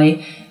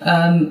why.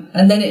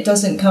 And then it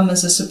doesn't come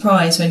as a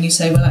surprise when you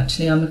say, well,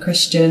 actually, I'm a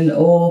Christian,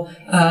 or,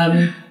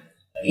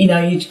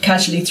 you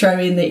casually throw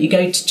in that you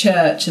go to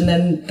church, and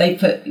then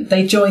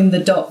they join the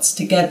dots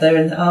together,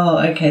 and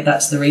okay,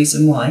 that's the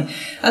reason why.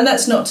 And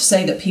that's not to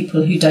say that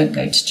people who don't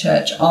go to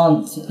church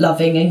aren't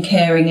loving and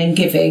caring and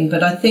giving,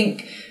 but I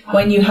think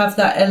when you have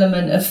that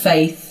element of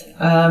faith,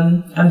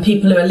 and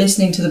people who are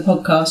listening to the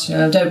podcast,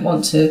 I don't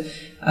want to,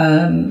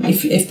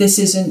 if this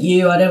isn't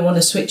you, I don't want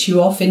to switch you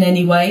off in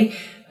any way,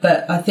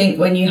 but I think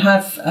when you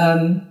have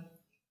an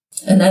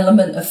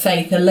element of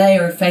faith, a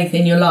layer of faith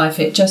in your life,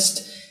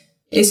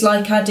 it's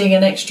like adding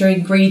an extra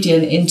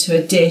ingredient into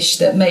a dish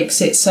that makes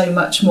it so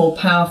much more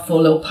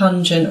powerful or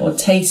pungent or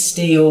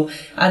tasty.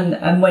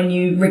 And when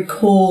you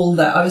recall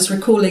that, I was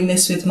recalling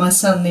this with my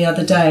son the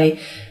other day.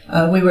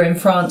 We were in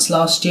France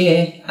last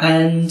year,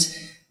 and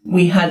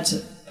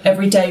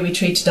every day we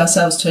treated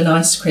ourselves to an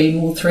ice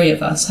cream. All three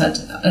of us had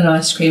an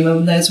ice cream,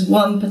 and there's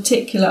one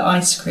particular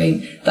ice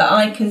cream that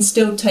I can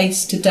still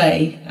taste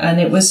today, and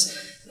it was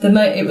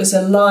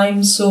a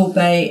lime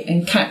sorbet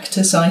and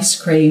cactus ice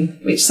cream,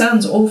 which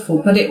sounds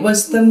awful, but it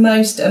was the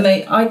most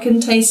amazing. I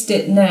can taste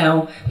it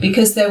now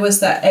because there was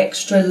that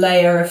extra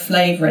layer of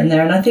flavour in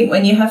there. And I think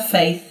when you have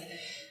faith,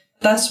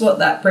 that's what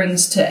that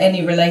brings to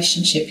any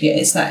relationship.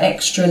 It's that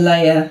extra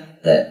layer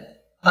that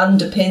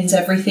underpins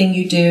everything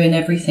you do and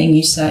everything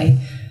you say.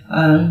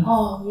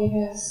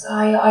 Yes,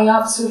 I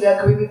absolutely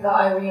agree with that,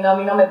 Irene. I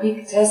mean, I'm a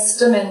big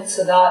testament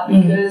to that,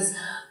 because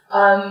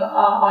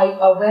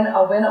I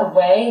went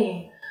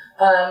away.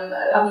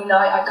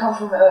 I come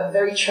from a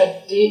very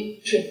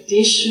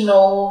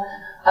traditional,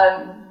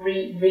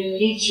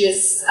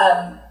 religious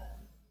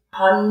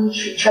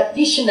country,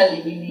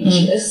 traditionally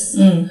religious,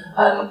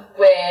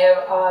 where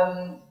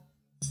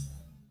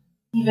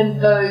even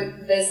though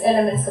there's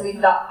elements of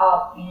it that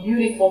are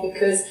beautiful,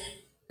 because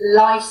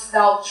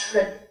lifestyle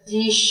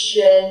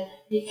tradition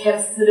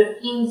becomes sort of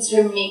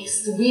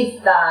intermixed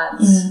with that.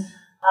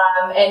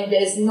 And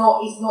it's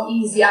not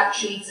easy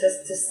actually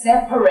to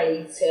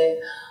separate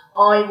it.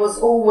 I was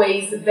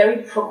always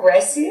very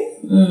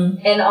progressive,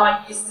 and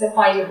I used to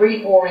find it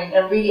really boring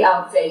and really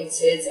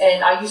outdated,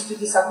 and I used to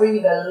disagree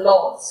with a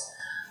lot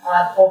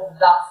of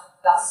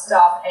that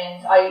stuff,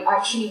 and I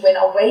actually went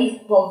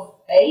away from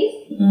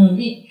faith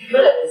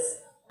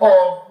because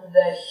of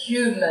the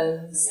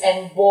humans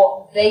and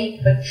what they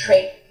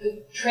portray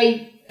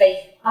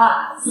faith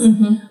as.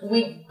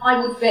 I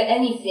would bet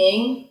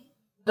anything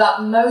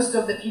that most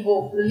of the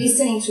people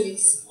listening to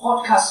this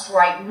podcast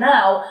right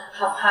now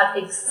have had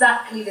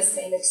exactly the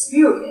same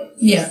experience.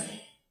 Yeah.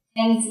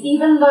 And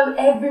even though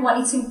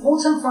it's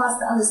important for us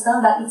to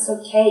understand that it's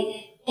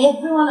okay.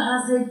 Everyone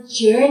has a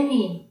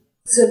journey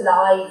to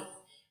life.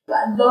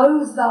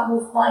 Those that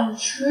will find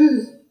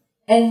truth,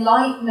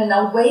 enlightenment,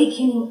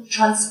 awakening,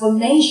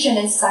 transformation,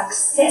 and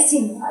success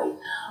in life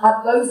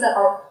are those that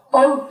are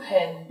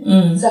open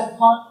to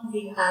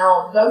finding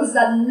out, those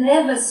that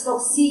never stop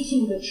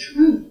seeking the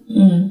truth,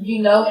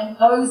 and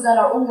those that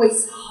are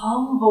always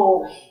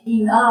humble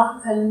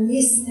enough to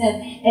listen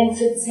and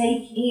to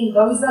take in,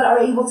 those that are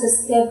able to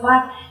step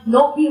back,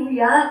 not be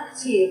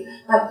reactive,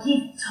 but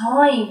give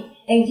time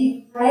and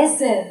give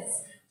presence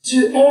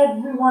to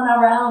everyone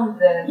around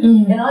them.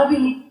 And I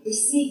believe if we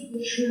seek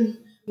the truth,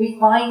 we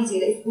find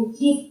it. If we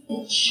give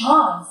a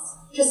chance,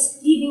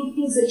 just giving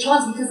things a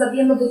chance, because at the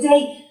end of the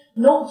day,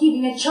 not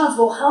giving a chance,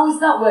 well, how is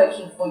that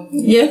working for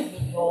you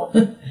or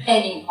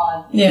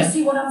anyone? You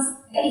see what I'm saying?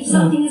 If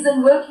something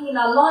isn't working in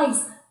our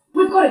lives,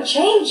 we've got to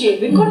change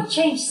it. We've got to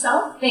change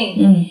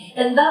something.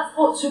 And that's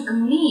what took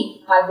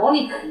me,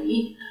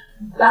 ironically,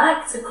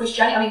 back to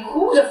Christianity. I mean,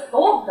 who would have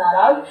thought that?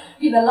 I would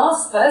be the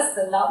last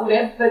person that would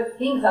ever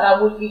think that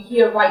I would be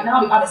here right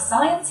now. I'm a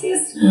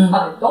scientist, I'm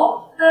a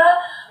doctor,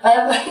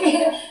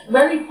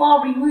 very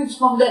far removed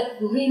from the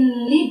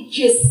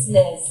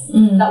religiousness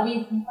that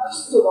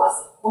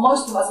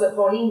most of us were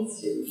born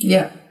into.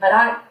 Yeah. But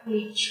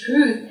actually,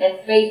 truth and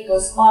faith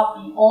goes far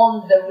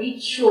beyond the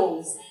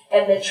rituals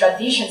and the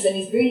traditions, and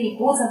it's really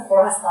important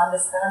for us to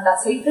understand that.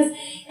 So if there's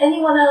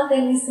anyone out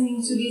there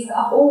listening to this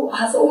that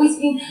has always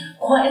been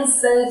quite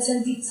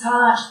uncertain,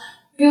 detached,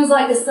 feels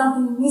like there's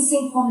something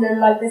missing from their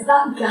life, there's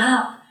that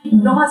gap,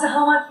 no matter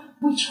how much you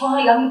we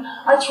tried. I mean,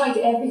 I tried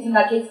everything.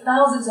 I gave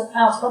thousands of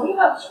pounds, probably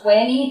about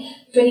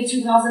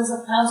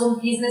 22,000 pounds on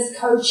business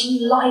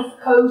coaching, life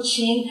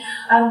coaching,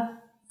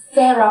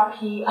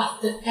 therapy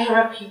after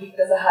therapy,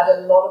 because I had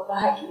a lot of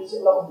baggage, a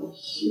lot of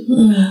issues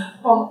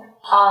from the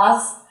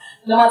past.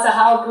 No matter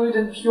how good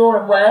and pure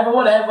and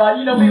whatever,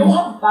 you know, we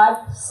all have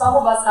baggage. Some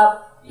of us have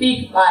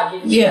big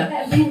baggage.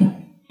 Yeah.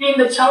 Being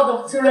the child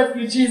of 2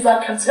 refugees,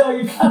 I can tell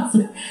you guys,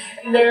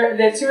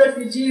 they're 2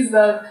 refugees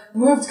that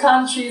moved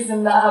countries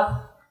and that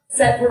have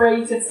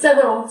separated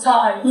several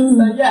times.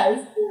 So yeah,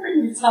 it's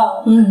really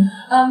tough.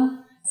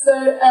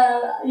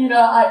 You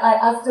know, I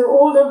after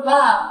all of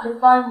that, I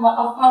found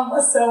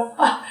myself,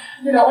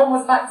 you know,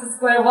 almost back to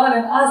square one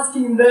and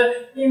asking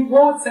the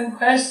important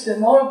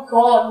question, oh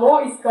God,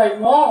 what is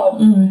going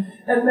on?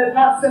 And then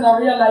that's when I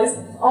realized,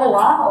 oh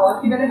wow,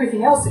 I've given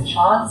everything else a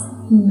chance,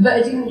 but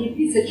I didn't give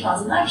this a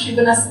chance. And actually,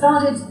 when I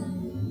started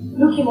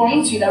looking more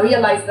into it, I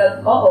realized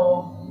that,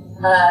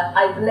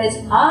 I've let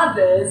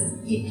others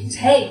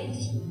dictate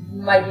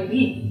my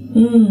belief.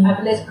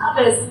 I've let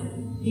others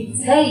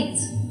dictate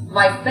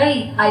my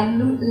faith. I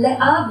let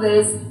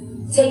others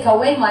take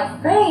away my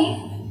faith.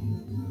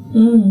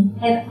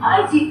 And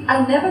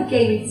I never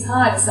gave it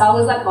time. So I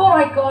was like, all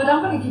right, God,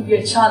 I'm going to give you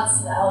a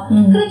chance now.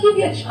 I'm going to give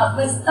you a chance.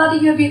 Let's study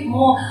you a bit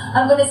more.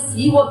 I'm going to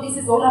see what this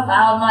is all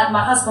about.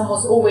 My husband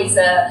was always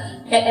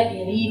a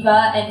believer,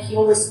 and he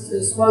always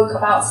spoke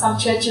about some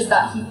churches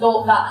that he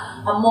thought that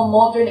are more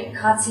modern and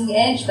cutting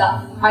edge,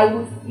 that I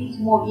would fit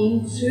more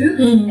into,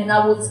 and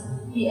I would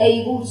be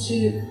able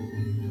to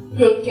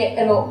get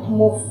a lot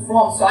more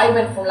from. So I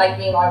went from like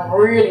being like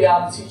really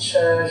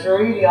anti-church,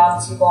 really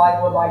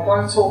anti-Bible, like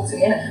don't talk to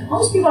me. And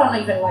most people are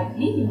not even like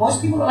me.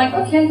 Most people are like,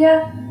 okay,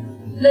 yeah,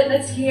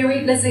 let's hear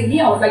it, let's hear me.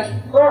 I was like,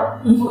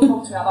 people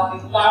talk to me about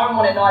this, but I don't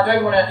want to know,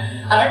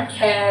 I don't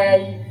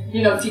care.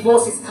 You know,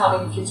 divorce is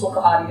coming if you talk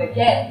about it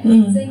again.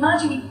 So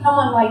imagine if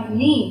someone like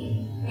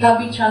me can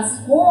be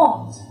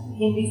transformed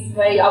in this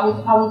way. I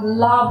would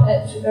love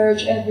to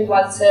urge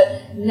everyone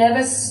to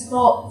never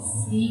stop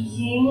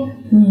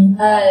seeking.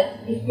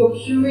 If you're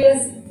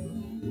curious,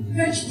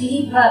 search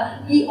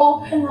deeper, be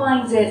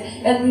open-minded,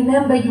 and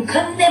remember, you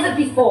can never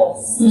be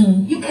forced.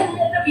 You can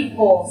never be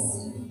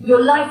forced.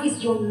 Your life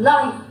is your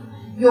life.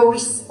 You're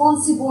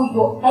responsible,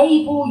 you're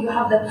able, you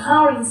have the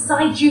power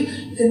inside you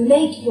to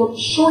make your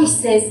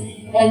choices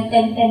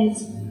and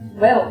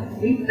well,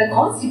 reap the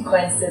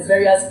consequences,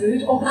 whether as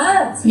good or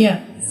bad. Yeah.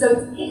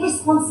 So take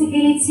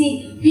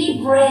responsibility,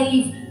 be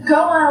brave, go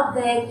out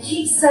there,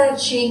 keep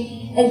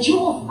searching, and you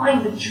will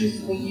find the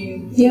truth for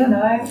you. Yeah. You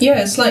know?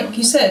 Yeah, it's like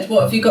you said,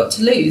 what have you got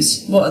to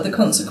lose? What are the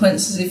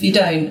consequences if you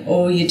don't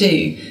or you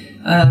do?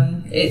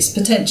 It's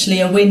potentially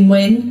a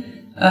win-win,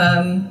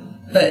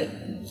 but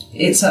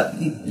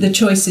the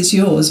choice is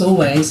yours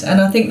always. And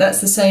I think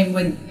that's the same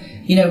when,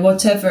 you know,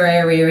 whatever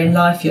area in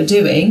life you're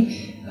doing,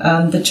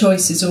 the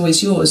choice is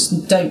always yours.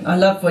 I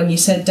love when you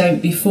said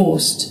don't be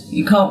forced.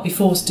 You can't be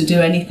forced to do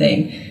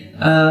anything,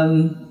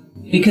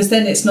 because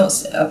then it's not,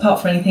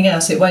 apart from anything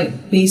else, it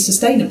won't be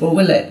sustainable,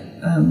 will it?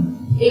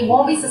 It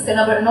won't be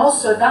sustainable, and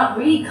also that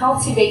really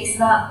cultivates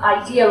that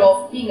idea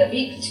of being a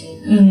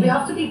victim. We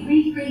have to be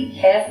really, really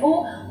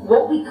careful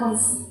what we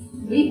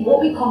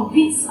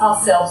convince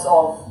ourselves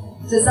of.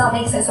 Does that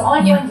make sense? So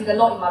I find it a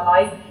lot in my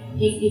life,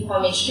 if I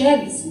may share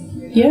this with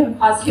you. Yeah.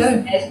 As you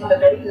said, I'm a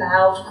very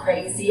loud,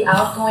 crazy,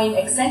 outgoing,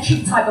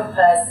 eccentric type of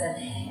person.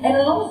 And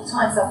a lot of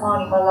times I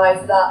found in my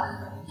life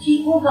that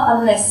people that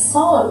are less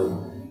so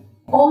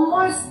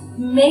almost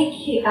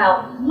make it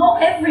out.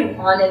 Not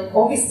everyone, and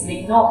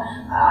obviously not.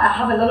 I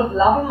have a lot of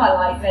love in my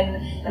life,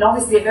 and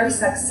obviously a very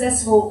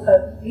successful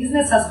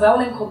business as well,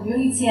 and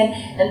community,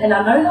 and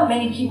I know that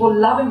many people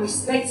love and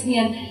respect me,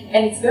 and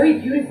it's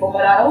very beautiful.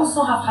 But I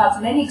also have had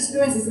many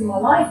experiences in my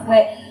life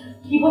where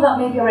people that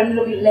maybe are a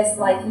little bit less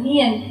like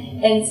me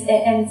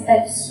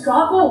and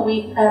struggle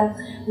with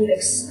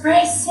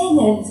expressing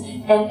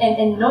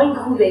and knowing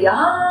who they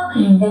are,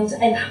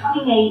 and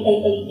having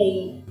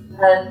a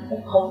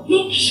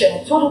conviction,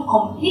 a total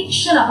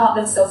conviction about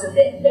themselves and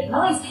their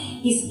lives.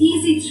 It's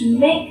easy to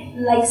make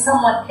like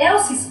someone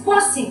else is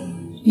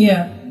forcing you.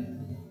 Yeah.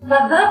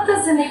 But that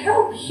doesn't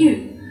help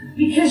you,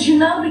 because you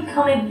now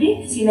become a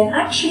victim. And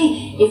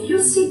actually, if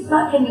you sit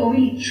back and you're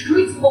really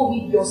truthful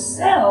with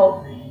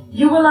yourself,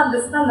 you will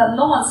understand that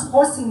no one's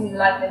forcing you in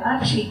life. And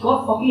actually,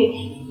 God forbid,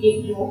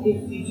 if you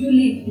do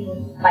live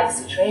in like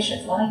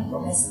situations like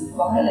domestic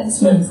violence,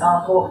 for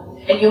example,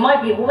 and you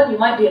might be a woman, you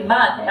might be a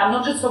man, and I'm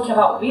not just talking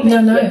about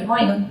women, you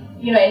might,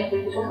 you know, and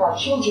we talk about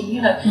children,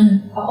 you know,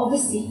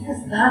 obviously,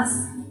 because that's,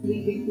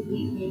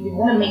 we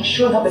want to make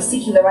sure that we're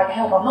seeking the right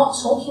help. I'm not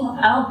talking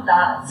about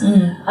that.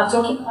 I'm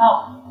talking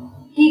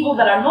about people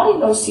that are not in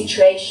those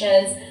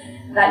situations,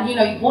 that, you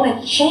know, you want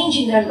to change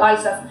in their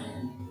lives,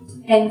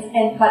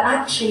 but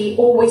actually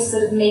always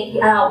sort of make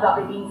it out that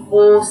they're being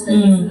forced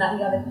and this and that and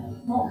the other.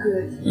 Not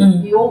good.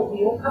 We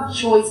all have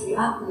choice. We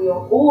are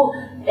all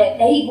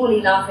able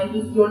enough. And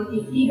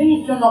even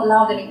if you're not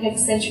loud and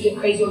eccentric and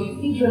crazy, or you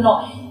think you're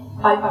not,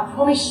 I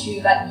promise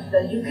you that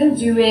you can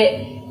do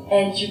it.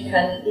 And you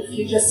can, if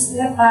you just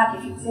step back,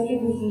 if you take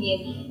everything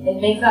in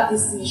and make that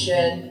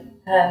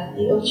decision,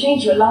 it'll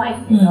change your life,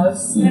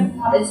 step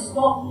up and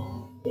stop.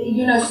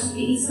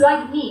 It's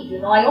like me,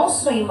 I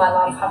also in my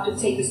life have to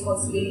take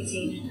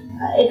responsibility.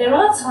 There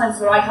are times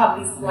where I have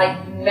these like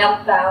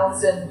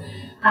meltdowns and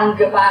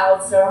anger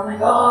bouts, or I'm like,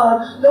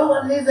 oh, no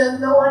one listens,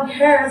 no one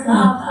cares, blah,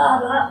 blah,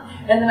 blah.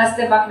 And then I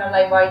step back and I'm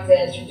like, right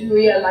there, you do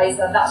realize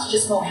that that's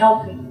just not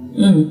helping.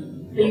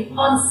 But you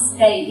can't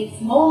stay.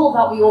 It's normal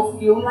that we all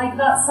feel like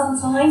that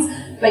sometimes,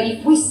 but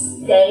if we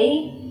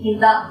stay in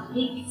that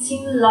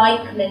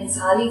victim-like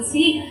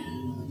mentality,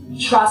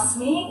 trust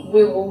me,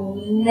 we will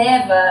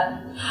never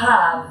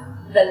have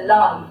the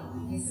life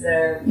we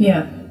deserve.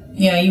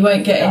 Yeah, you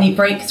won't get any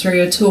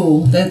breakthrough at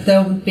all.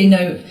 There will be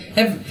no...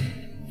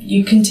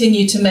 You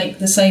continue to make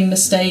the same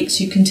mistakes,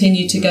 you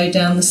continue to go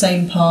down the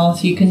same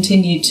path, you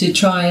continue to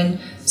try and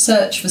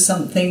search for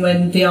something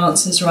when the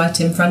answer's right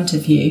in front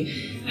of you.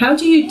 How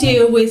do you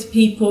deal with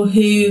people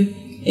who,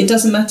 it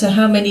doesn't matter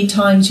how many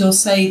times you'll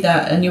say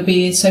that and you'll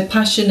be so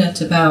passionate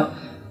about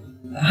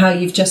how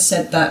you've just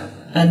said that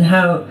and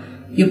how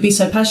you'll be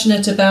so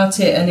passionate about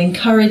it and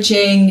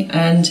encouraging,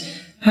 and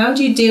how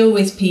do you deal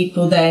with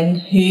people then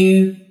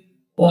who,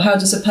 or how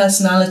does a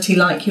personality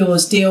like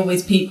yours deal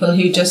with people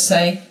who just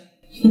say,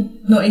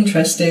 not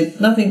interested,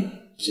 nothing,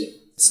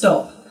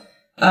 stop?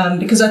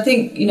 Because I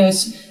think,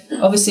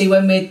 obviously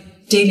when we're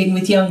dealing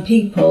with young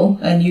people,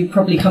 and you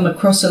probably come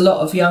across a lot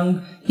of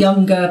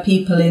younger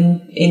people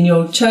in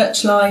your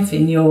church life,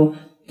 in your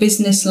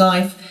business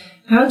life,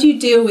 how do you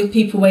deal with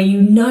people where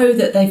you know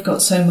that they've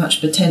got so much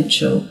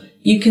potential?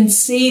 You can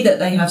see that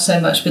they have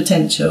so much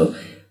potential,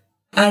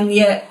 and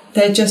yet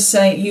they're just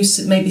saying, you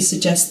maybe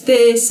suggest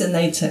this, and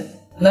they say,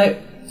 no,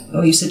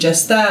 or you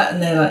suggest that,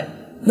 and they're like,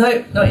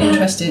 no, not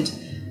interested.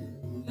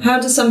 How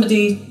does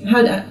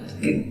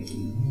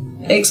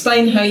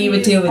explain how you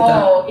would deal with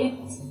that? Oh,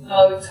 it's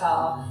so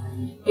tough.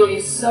 It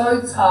is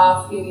so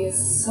tough. It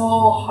is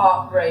so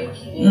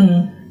heartbreaking.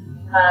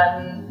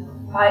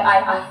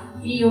 I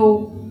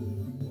feel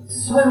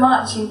so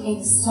much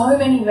in so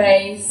many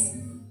ways,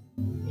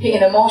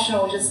 getting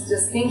emotional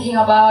just thinking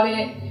about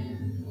it.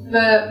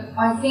 But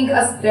I think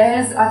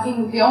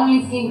the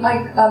only thing,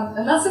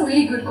 and that's a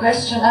really good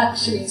question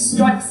actually, it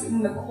strikes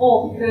in the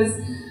core, because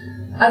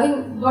I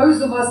think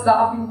those of us that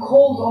have been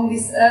called on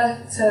this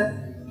earth to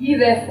be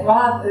there for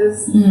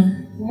others,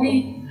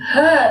 we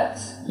hurt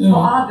for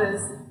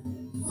others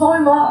so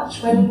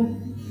much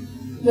when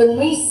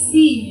we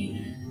see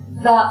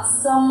that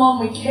someone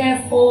we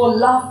care for,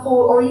 love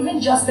for, or even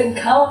just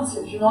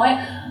encountered,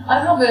 I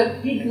have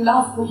a big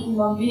love for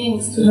human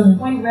beings to the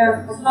point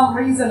where for some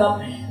reason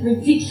I'm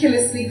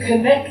ridiculously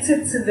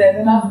connected to them,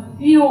 and I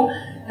feel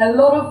a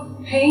lot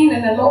of pain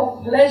and a lot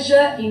of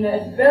pleasure in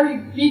a very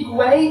big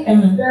way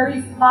and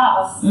very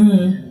fast.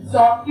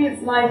 So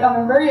it's like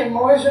I'm a very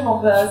emotional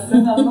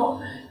person. I'm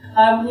not,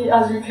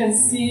 as you can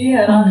see,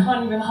 and I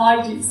can't even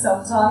hide it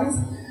sometimes.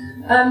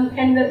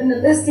 And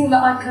the best thing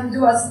that I can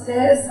do as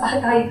this, I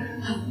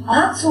have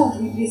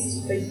battled with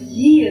this for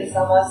years,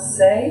 I must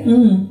say.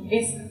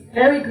 It's a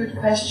very good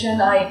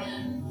question. I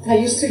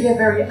used to get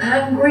very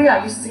angry.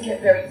 I used to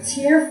get very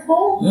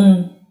tearful.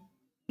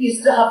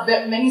 Used to have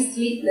many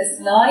sleepless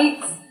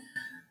nights.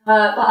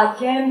 But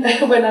again,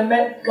 when I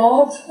met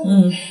God,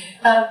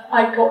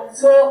 I got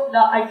taught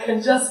that I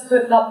can just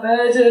put that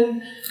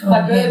burden,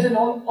 burden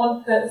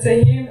on to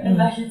Him, and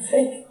that He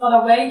takes that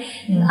away.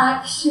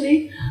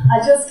 Actually, I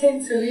just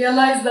came to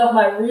realize that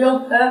my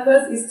real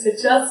purpose is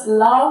to just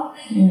love,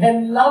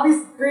 and love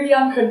is pretty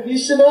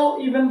unconditional,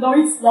 even though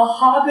it's the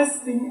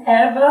hardest thing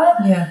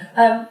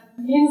ever.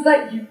 Means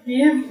that you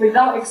give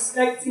without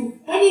expecting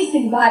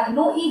anything back,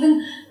 not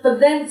even for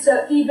them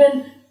to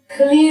even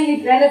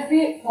clearly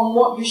benefit from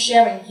what you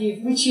share and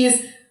give, which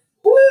is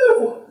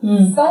so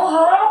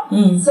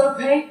hard, so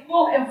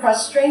painful and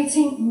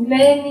frustrating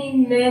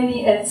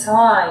many a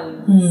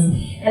times.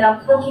 And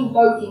I'm talking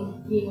both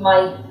in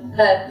my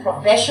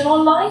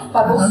professional life,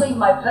 but also in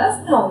my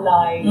personal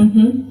life,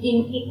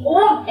 in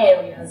all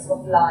areas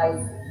of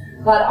life.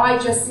 But I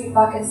just sit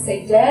back and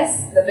say,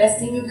 Des, the best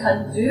thing you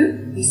can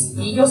do is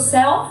be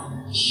yourself,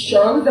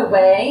 show the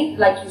way.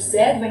 Like you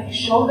said, when you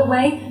show the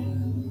way,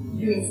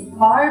 you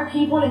inspire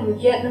people and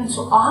you get them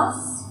to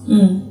ask.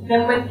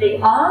 Then when they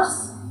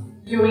ask,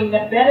 you're in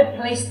a better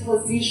placed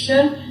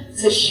position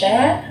to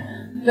share.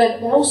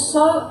 But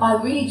also, I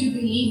really do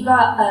believe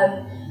that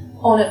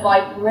on a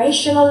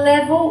vibrational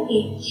level,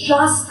 it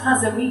just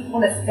has a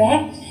ripple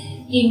effect.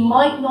 It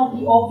might not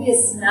be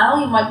obvious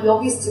now, it might be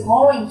obvious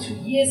tomorrow, in 2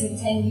 years, in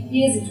 10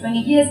 years, in 20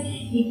 years,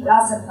 it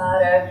doesn't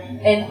matter.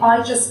 And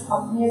I'm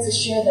here to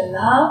share the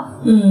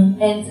love,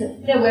 and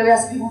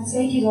whereas people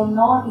take it or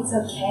not, it's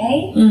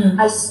okay.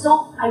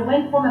 I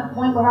went from a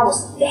point where I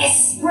was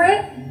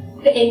desperate,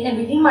 and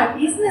within my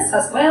business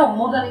as well,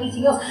 more than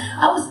anything else,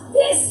 I was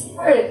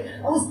desperate.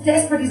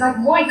 It's like,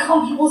 why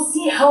can't people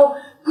see how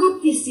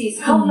good this is,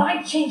 how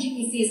life-changing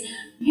this is.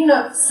 You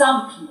know,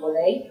 some people,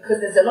 because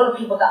there's a lot of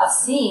people that are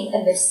seen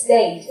and they've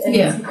stayed, and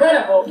it's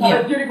incredible.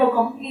 A beautiful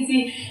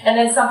community, and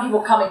then some people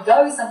come and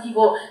go, some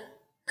people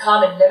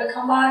come and never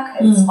come back,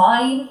 and it's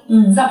fine.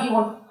 Some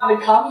people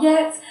haven't come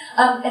yet,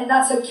 and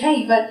that's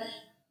okay, but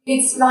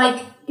it's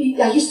like,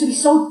 I used to be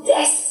so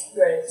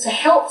desperate to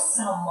help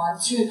someone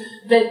to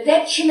the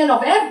detriment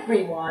of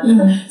everyone,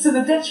 to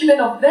the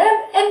detriment of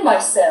them and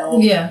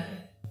myself. Yeah.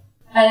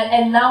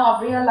 And now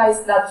I've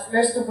realized that,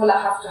 first of all,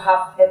 I have to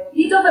have a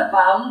bit of a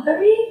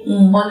boundary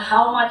on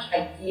how much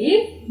I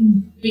give,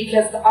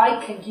 because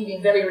I can give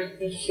in very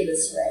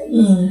ridiculous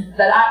ways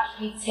that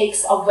actually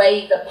takes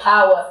away the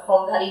power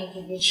from that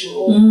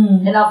individual.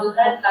 And I've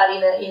learned that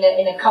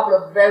in a couple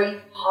of very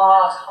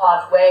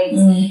hard ways.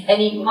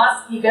 And it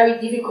must be very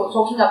difficult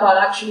talking about,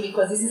 actually,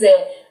 because this is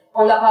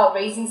all about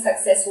raising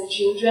successful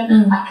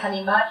children. I can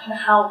imagine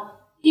how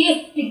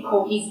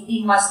difficult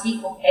it must be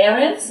for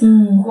parents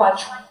who are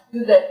trying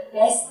do the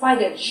best by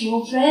their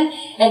children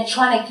and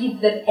trying to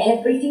give them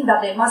everything,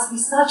 that there must be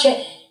such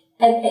a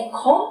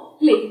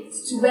conflict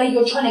to where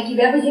you're trying to give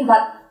everything,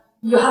 but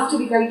you have to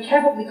be very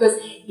careful, because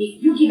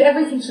if you give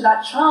everything to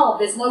that child,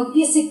 there's no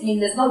discipline,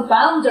 there's no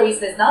boundaries,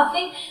 there's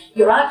nothing,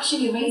 you're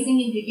actually raising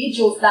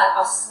individuals that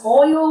are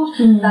spoiled,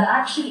 that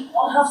actually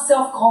don't have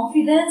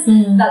self-confidence,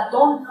 that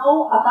don't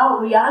know about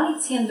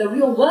reality and the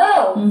real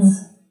world.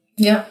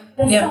 Yeah.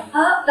 And so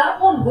that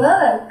won't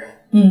work.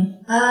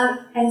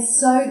 And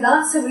so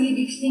that's a really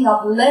big thing.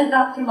 I've learned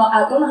that through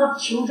I don't have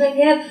children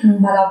yet,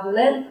 but I've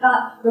learned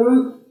that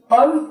through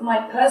both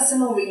my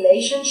personal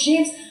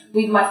relationships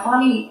with my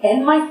family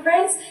and my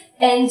friends,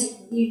 and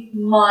with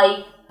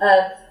my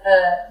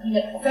in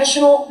a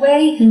professional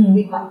way,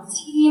 with my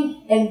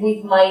team and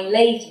with my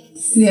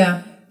ladies.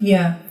 Yeah.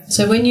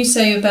 So when you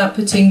say about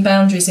putting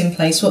boundaries in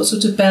place, what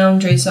sort of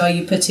boundaries are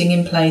you putting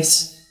in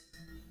place?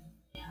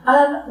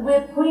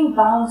 We're putting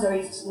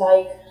boundaries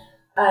like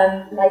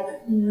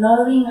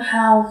knowing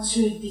how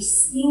to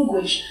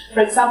distinguish.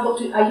 For example,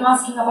 are you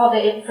asking about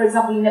for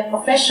example, in a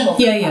professional?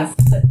 Yeah.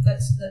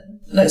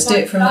 Let's do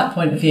it from that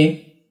point of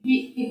view.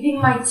 Within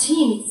my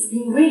team, it's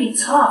been really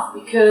tough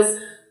because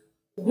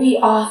we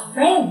are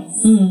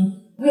friends.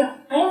 We are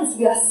friends.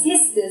 We are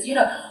sisters. You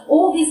know,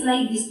 all these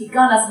ladies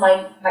began as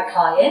my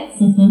clients.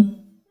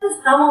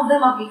 Some of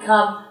them have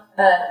become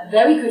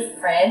very good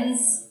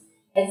friends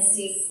and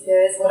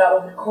sisters, what I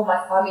would call my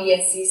family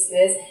and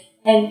sisters.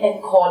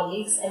 And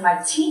colleagues and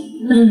my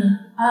team.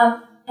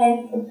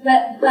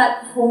 But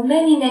for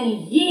many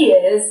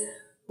years,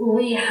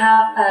 we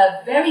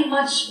have very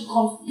much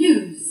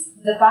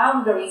confused the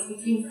boundaries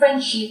between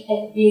friendship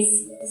and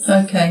business.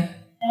 Okay.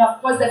 And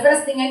of course, the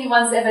first thing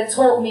anyone's ever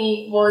taught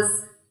me was,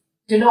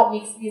 do not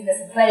mix business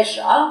and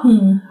pleasure.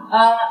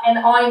 And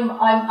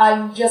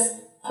I'm just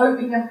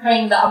hoping and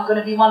praying that I'm going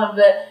to be one of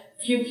the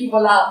few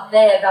people out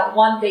there that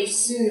one day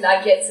soon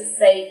I get to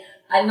say,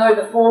 I know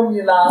the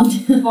formula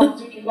for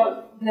doing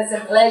business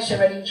and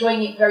pleasure and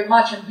enjoying it very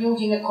much, and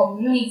building a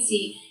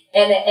community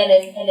and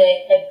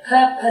a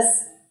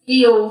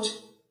purpose-filled,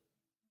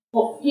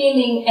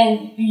 fulfilling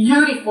and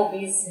beautiful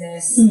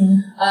business.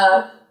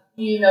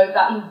 You know,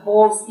 that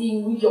involves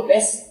being with your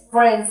best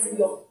friends and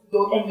your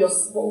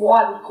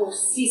what I would call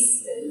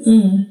sisters.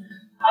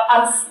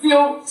 I'm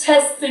still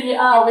testing it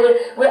out.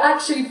 We're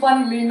actually,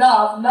 funnily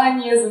enough,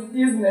 9 years of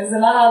business,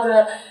 and I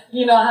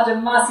had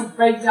a massive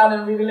breakdown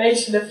and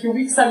revelation a few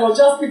weeks ago,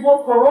 just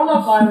before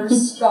coronavirus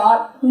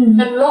struck and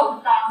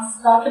lockdown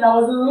struck, and I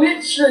was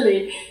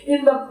literally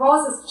in the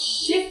process of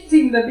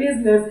shifting the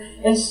business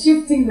and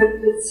shifting the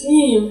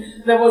team.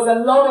 There was a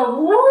lot of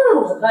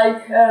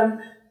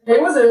it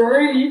was a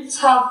really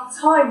tough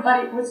time,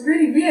 but it was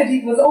really weird.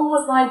 It was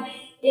almost like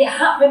it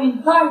happened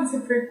in time to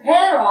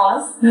prepare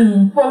us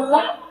for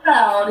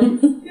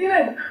lockdown. It's been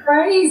a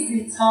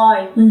crazy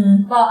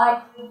time. But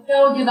I can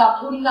tell you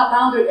that putting that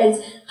boundary,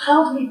 and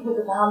how do we put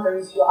the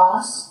boundaries, you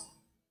ask?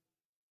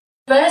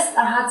 First,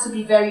 I had to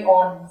be very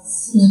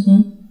honest.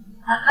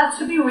 I had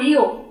to be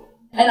real,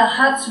 and I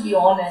had to be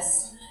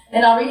honest.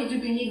 And I really do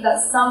believe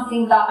that's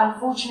something that,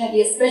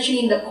 unfortunately, especially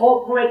in the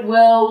corporate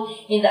world,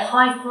 in the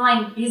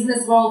high-flying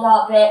business world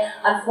out there,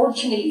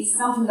 unfortunately, it's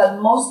something that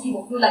most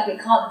people feel like they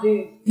can't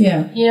do.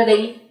 Yeah. You know, they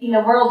live in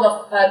a world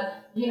of,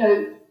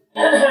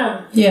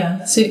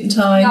 suit and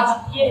tie.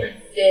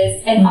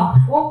 Appearances and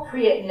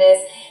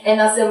appropriateness. And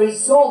as a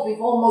result,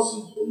 we've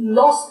almost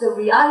lost the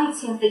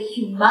reality and the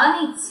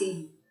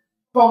humanity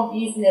from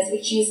business,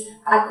 which is,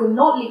 I could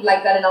not live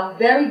like that, and I'm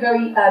very,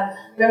 very,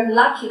 very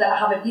lucky that I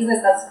have a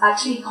business that's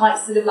actually quite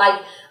sort of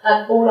like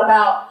all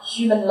about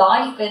human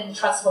life and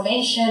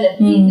transformation and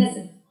fitness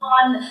and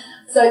fun.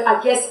 So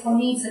I guess for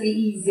me to be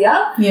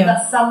easier,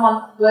 that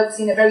someone works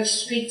in a very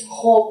strict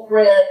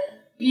corporate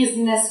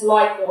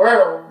business-like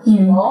world,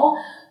 you know.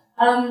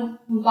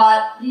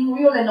 But being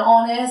real and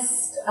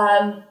honest,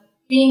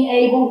 being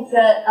able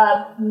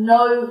to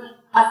know.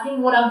 I think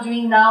what I'm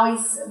doing now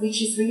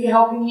which is really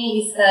helping me,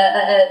 is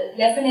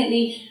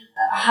definitely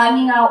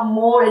hanging out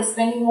more and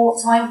spending more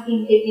time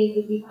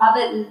with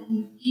other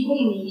people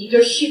in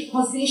leadership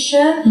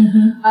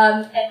position.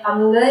 And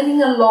I'm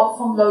learning a lot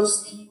from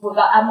those people.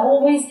 That I'm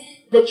always,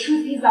 the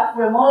truth is that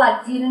for a while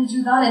I didn't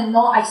do that, and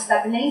not, I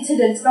stagnated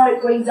and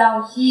started going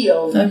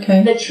downhill.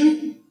 Okay. The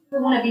truth is, we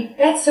want to be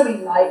better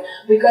in life.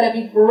 We've got to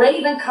be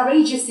brave and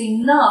courageous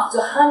enough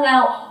to hang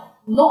out,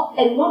 not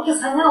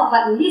just hang out,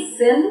 but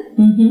listen,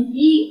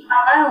 be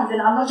around.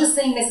 And I'm not just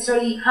saying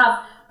necessarily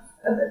have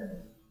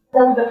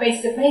all the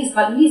face-to-face,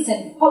 but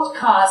listen,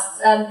 podcasts,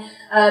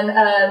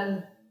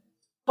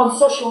 on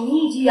social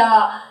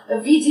media,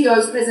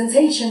 videos,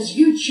 presentations,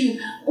 YouTube,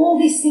 all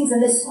these things.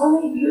 And there's so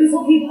many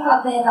beautiful people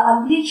out there that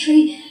are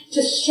literally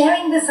just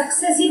sharing their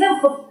success, even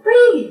for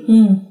free.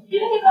 You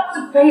don't even have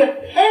to pay a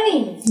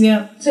penny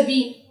to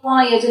be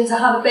inspired and to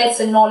have a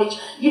better knowledge.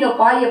 You know,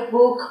 buy a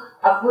book.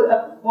 I've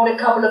bought a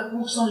couple of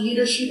books on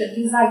leadership and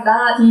things like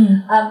that.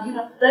 You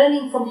know,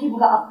 learning from people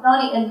that have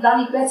done it and done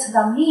it better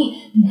than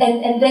me.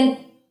 And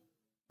then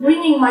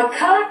bringing my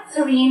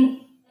character in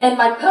and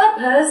my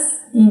purpose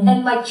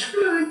and my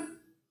truth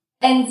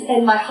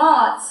and my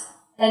heart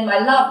and my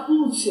love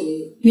into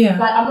it. Yeah.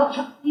 Like, I'm not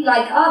trying to be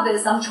like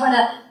others. I'm trying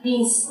to be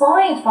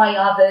inspired by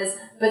others,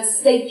 but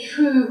stay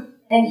true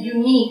and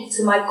unique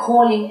to my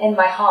calling and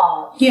my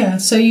heart. Yeah,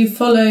 so you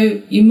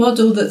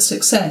model that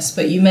success,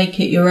 but you make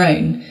it your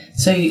own.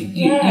 So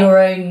your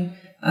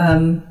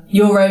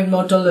own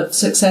model of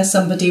success,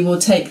 somebody will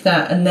take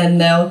that and then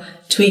they'll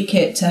tweak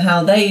it to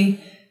how they,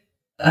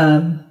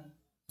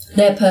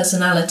 their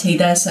personality,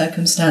 their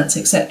circumstance,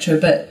 etc.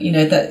 But, you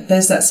know, that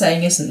there's that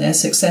saying, isn't there?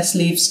 Success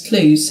leaves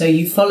clues. So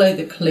you follow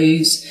the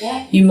clues,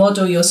 you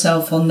model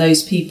yourself on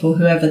those people,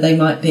 whoever they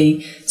might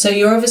be. So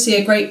you're obviously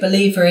a great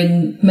believer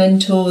in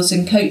mentors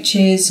and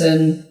coaches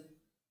and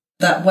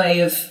that way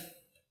of...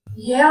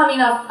 Yeah, I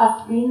mean,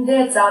 I've been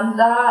there, done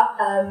that.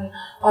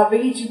 I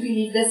really do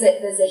believe there's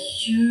a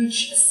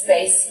huge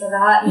space for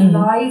that in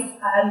life.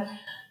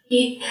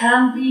 It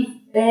can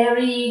be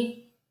very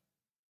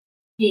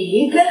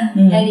big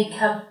and it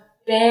can be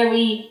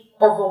very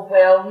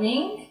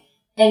overwhelming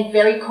and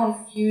very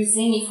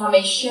confusing. If I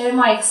may share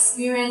my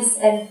experience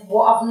and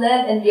what I've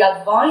learned, and the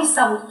advice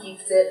I would give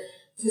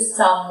to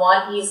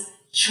someone is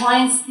try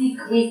and stick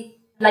with,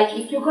 like,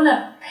 if you're going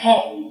to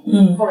pay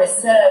for a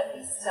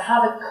service, to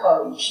have a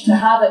coach, to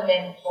have a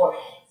mentor,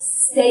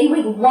 stay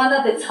with one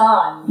at a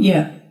time.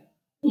 Yeah.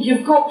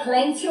 You've got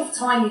plenty of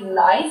time in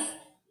life.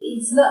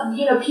 It's not,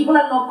 you know, people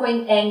are not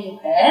going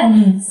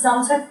anywhere.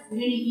 Sometimes it's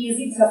really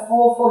easy to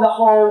fall for the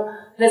whole,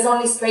 there's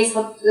only space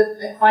for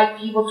 5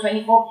 people,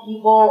 24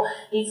 people,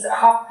 it's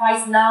half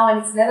price now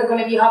and it's never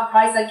going to be half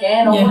price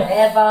again or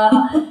whatever.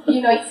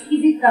 You know, it's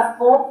easy to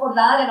fall for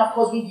that. And of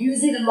course, we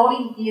use it a lot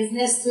in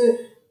business to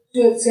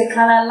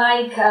kind of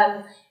like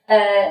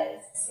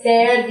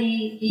scare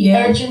the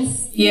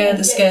urgency. Yeah,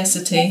 the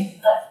scarcity.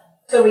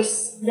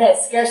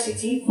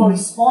 Scarcity for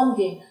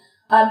responding.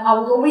 I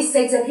would always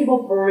say to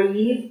people,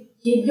 breathe,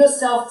 give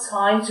yourself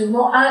time to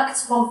not act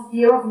from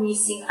fear of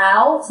missing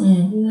out.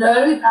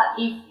 Know that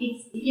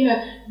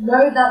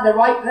know that the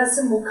right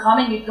person will come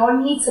and you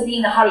don't need to be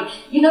in a hurry.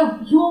 You know,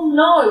 you'll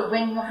know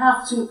when you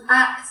have to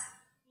act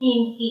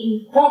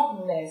in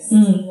promptness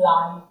in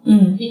life,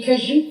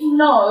 because you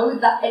know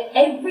that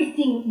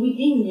everything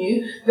within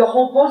you, your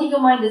whole body, your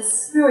mind, and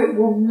spirit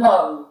will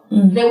know.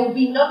 There will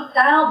be no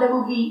doubt, there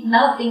will be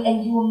nothing,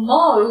 and you will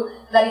know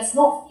that it's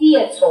not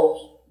fear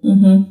talking.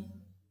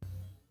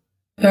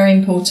 Very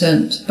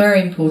important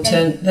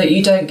that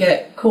you don't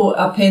get caught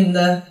up in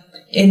the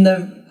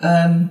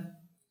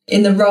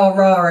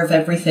rah-rah of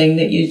everything,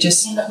 that you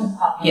just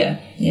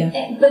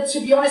But to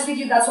be honest with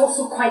you, that's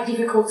also quite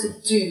difficult to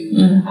do.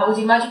 I would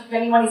imagine if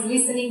anyone is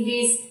listening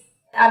this,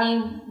 I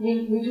mean,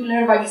 we do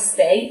learn by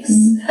mistakes.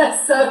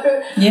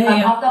 So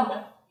I've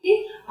done.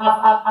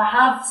 I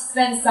have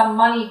spent some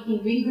money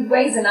in really good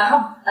ways, and I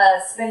have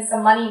spent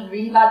some money in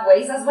really bad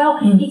ways as well.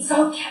 It's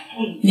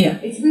okay. Yeah.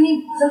 It's really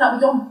important that we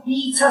don't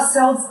beat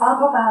ourselves up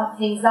about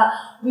things, that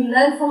we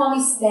learn from our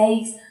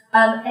mistakes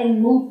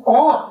and move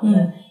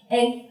on.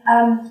 And,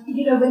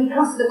 you know, when it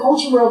comes to the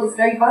coaching world, it's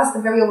very vast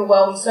and very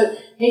overwhelming. So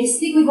maybe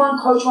stick with one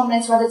coach, one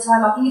mentor at a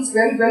time. I think it's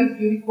very, very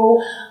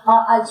beautiful.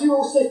 I do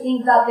also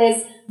think that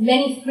there's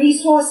many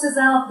resources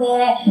out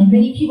there,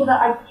 many people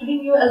that are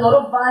giving you a lot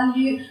of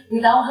value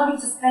without having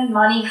to spend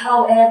money.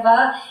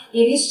 However,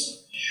 it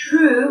is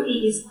true,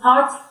 it is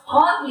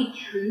partly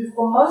true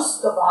for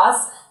most of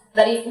us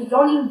that if we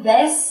don't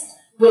invest,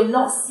 we're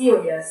not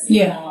serious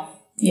enough.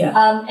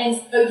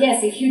 And so,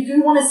 yes, if you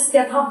do want to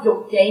step up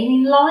your game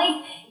in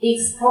life,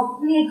 it's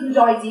probably a good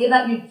idea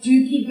that you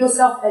do give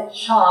yourself a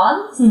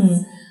chance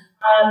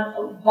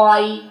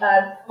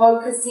by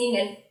focusing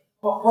and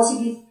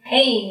possibly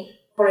paying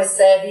for a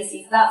service,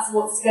 if that's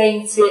what's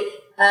going to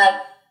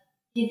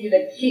give you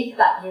the kick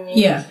that you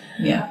need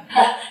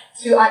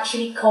to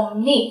actually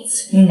commit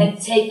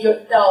and take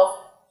yourself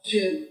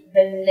to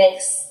the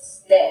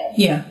next step.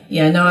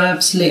 No, I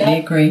absolutely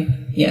agree.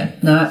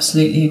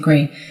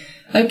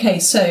 Okay,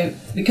 so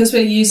because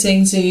we're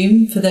using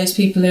Zoom, for those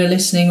people who are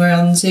listening, we're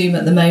on Zoom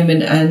at the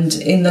moment, and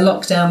in the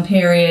lockdown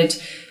period,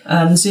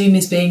 Zoom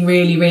is being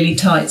really, really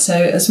tight. So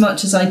as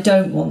much as I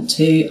don't want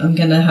to, I'm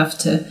going to have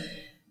to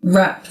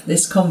wrap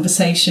this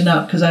conversation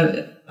up, because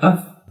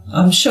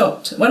I'm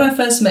shocked. When I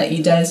first met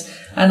you, Des,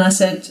 and I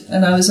said,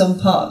 and I was on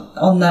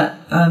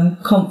that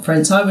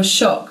conference, I was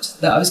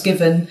shocked that I was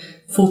given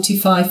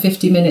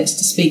 50 minutes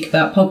to speak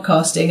about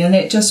podcasting, and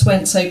it just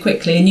went so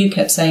quickly, and you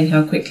kept saying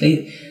how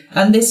quickly.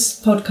 And this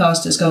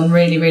podcast has gone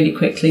really, really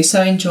quickly.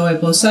 So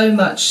enjoyable, so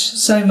much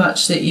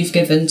that you've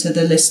given to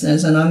the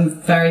listeners, and I'm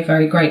very,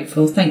 very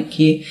grateful. Thank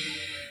you.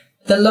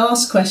 The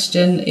last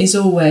question is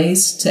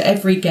always to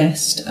every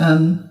guest,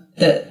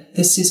 that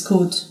this is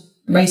called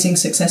Raising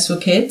Successful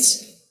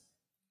Kids.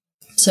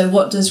 So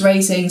what does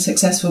raising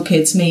successful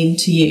kids mean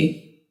to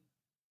you?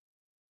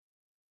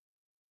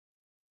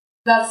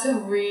 That's a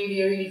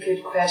really, really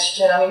good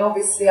question. I mean,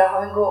 obviously I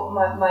haven't got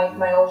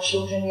my own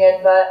children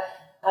yet, but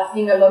I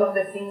think a lot of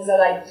the things that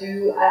I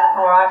do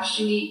are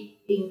actually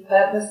in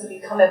purpose to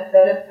become a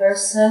better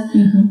person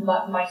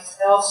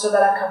myself, so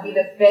that I can be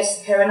the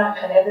best parent I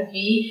can ever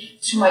be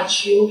to my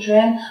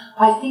children.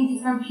 I think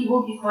different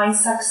people define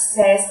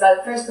success.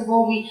 Like, first of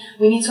all, we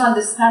need to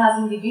understand as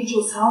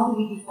individuals, how do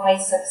we define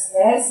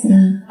success?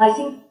 I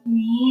think for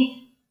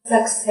me,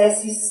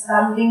 success is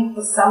standing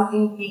for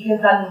something bigger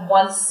than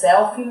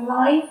oneself in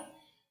life,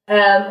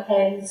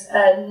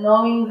 and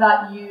knowing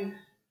that you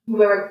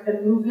were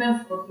a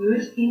movement for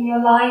good in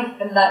your life,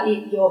 and that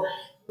your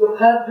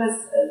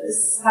purpose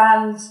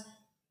stands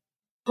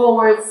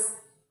towards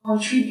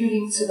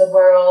contributing to the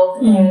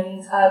world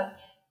and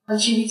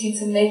contributing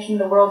to making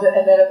the world a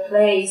better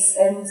place.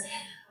 And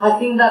I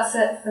think that's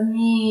it for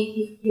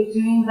me. If you're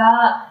doing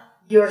that,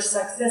 you're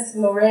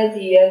successful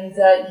already, and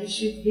you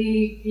should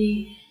really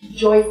be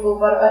joyful.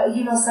 But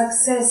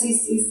success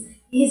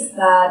is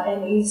that,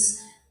 and is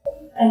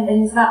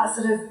that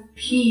sort of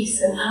peace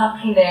and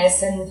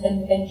happiness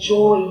and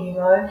joy,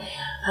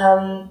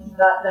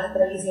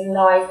 that is in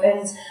life.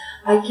 And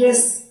I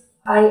guess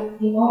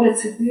in order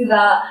to do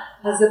that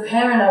as a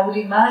parent, I would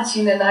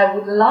imagine, and I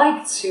would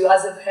like to,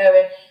 as a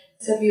parent,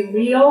 to be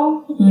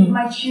real with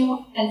my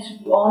children and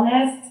to be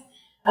honest,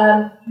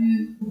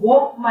 to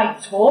walk my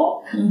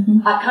talk.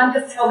 I can't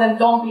just tell them,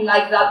 don't be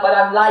like that, but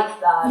I'm like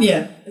that.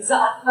 Yeah. Does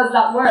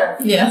that work?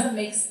 Yeah. It doesn't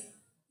make sense.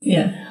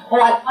 Yeah. Or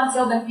I can't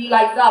tell them, be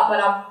like that,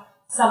 but I'm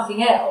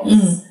something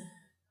else.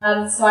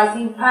 So I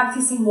think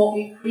practicing what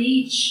we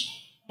preach,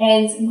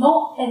 and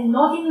not in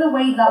the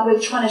way that we're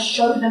trying to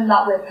show them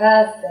that we're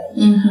perfect.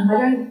 I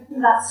don't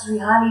think that's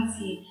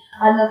reality.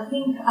 And I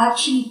think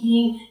actually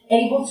being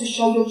able to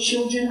show your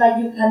children that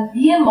you can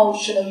be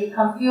emotional, you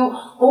can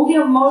feel all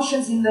the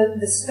emotions in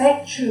the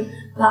spectrum,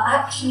 but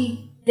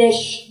actually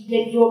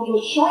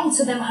you're showing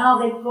to them how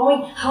they're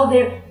growing, how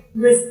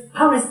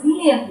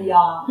resilient we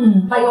are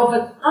by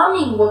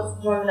overcoming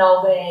what's thrown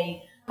our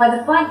way. By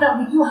the fact that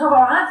we do have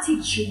our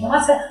attitude, no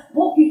matter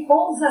what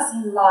befalls us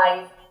in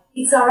life,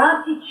 it's our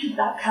attitude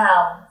that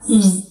counts.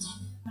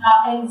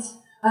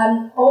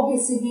 And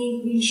obviously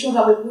being sure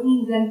that we're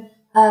bringing them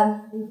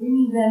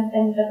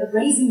and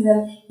raising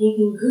them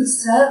in good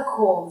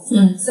circles,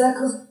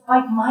 circles of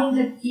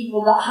like-minded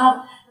people that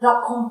have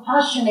that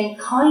compassion and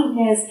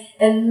kindness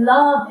and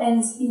love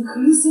and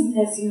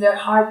inclusiveness in their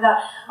heart, that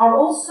are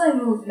also a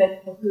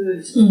movement for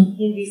good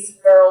in this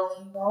world,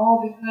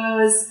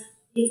 because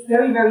it's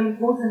very, very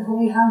important who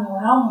we hang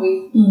around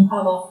with,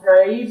 I'm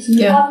afraid.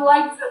 Yeah. I'd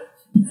like to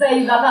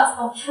say that that's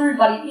not true,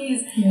 but it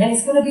is. And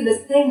it's going to be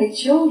the same with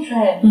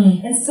children.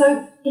 And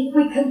so if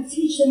we can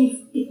teach them,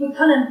 if we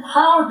can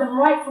empower them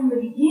right from the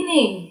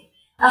beginning,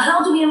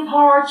 how do we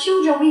empower our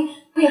children?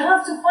 We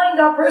have to find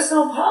our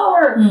personal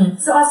power.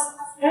 So as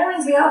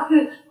parents, we have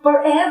to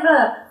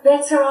forever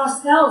better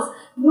ourselves,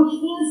 look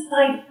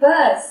inside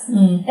first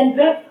and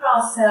better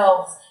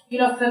ourselves.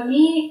 For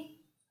me,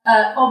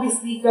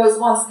 obviously it goes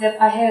one step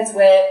ahead,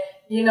 where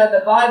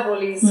the Bible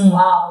is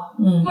wow,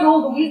 put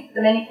all the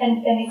wisdom, and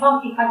if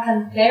I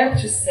can dare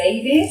to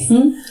say this,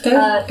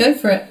 go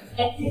for it.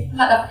 Everything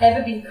that I've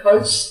ever been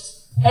coached,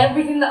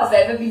 everything that I've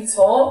ever been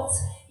taught,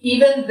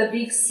 even the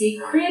big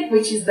secret,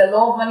 which is the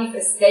law of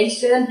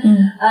manifestation,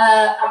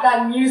 I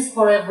got news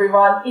for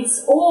everyone.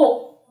 It's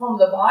all from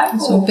the Bible.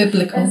 It's all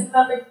biblical. And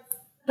so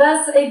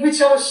that's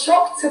which I was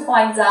shocked to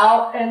find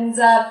out, and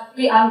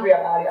be angry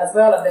about it as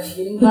well at the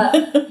beginning. But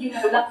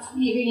that's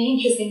really, really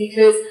interesting,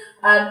 because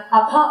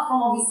apart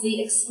from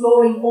obviously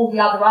exploring all the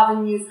other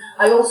avenues,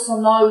 I also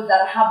know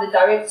that I have the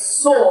direct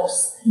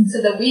source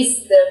to the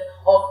wisdom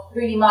of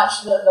pretty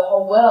much the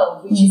whole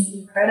world, which is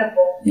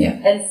incredible.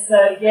 Yeah. And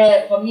so,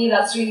 for me,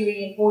 that's really,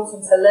 really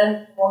important to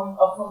learn from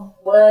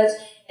the word,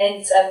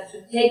 and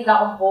to take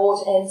that on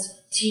board and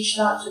teach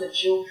that to the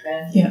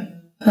children. Yeah.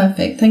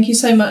 Perfect. Thank you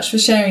so much for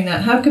sharing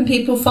that. How can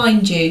people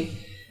find you?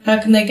 How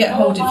can they get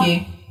hold of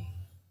you?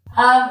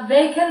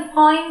 They can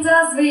find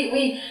us.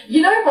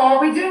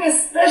 We're doing a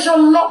special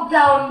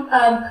lockdown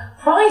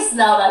price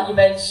now that you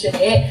mention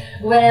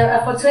it, where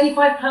for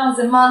 £25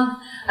 a month,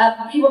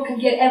 people can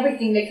get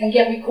everything. They can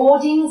get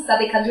recordings that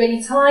they can do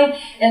anytime,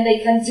 and they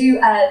can do,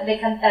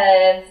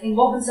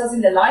 involve themselves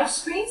in the live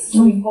streams.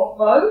 So we've got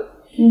both.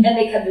 And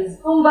they can do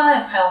Zumba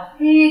and pound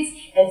feet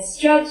and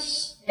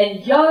stretch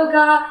and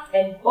yoga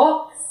and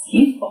box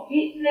for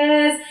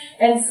fitness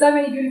and so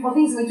many beautiful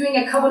things. We're doing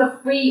a couple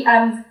of free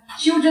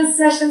children's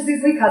sessions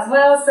this week as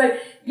well. So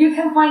you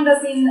can find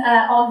us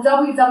on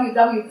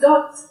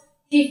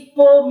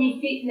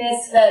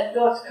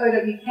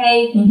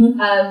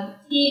www.t4mefitness.co.uk.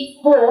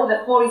 T4, the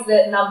 4 is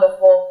the number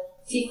 4.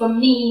 T for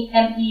me,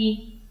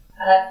 M-E,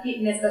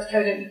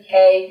 fitness.co.uk.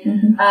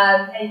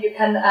 And you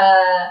can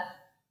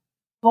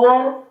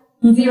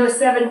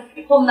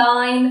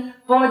 07999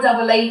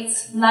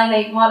 488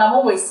 981. I'm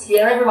always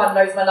here. Everyone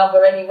knows my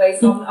number anyway,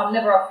 so I'm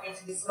never afraid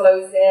to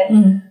disclose it.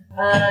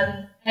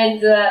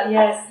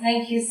 Yes,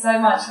 thank you so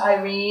much,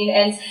 Irene.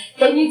 And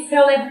can you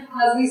tell everyone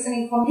who's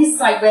listening from this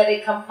side where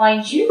they can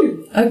find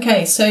you?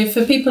 Okay, so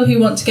for people who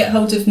want to get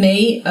hold of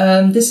me,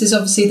 this is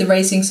obviously the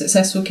Raising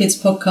Successful Kids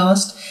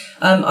podcast.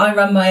 I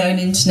run my own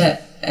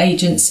internet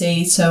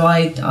agency, so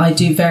I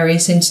do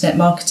various internet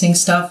marketing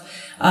stuff.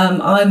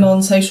 I'm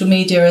on social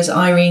media as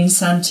Irene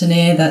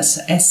Santonnier, that's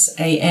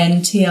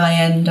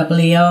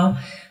SANTINEER.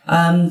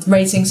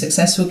 Raising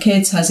Successful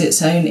Kids has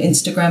its own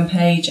Instagram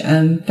page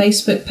and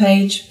Facebook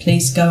page.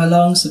 Please go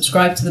along,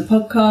 subscribe to the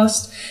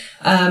podcast.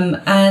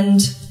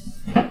 And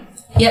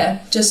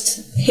yeah,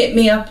 just hit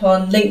me up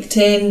on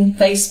LinkedIn,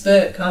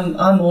 Facebook.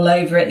 I'm all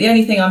over it. The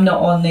only thing I'm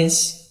not on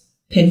is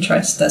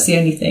Pinterest. That's the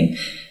only thing.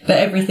 But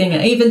everything,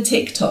 even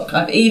TikTok.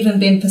 I've even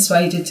been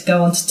persuaded to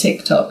go onto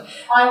TikTok.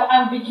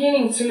 I'm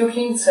beginning to look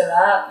into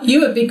that.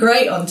 You would be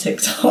great on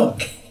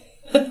TikTok.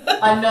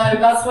 I know,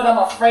 that's what I'm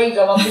afraid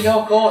of. I'm thinking,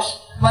 oh gosh,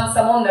 once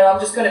I'm on there,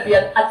 I'm just going to be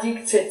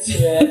addicted to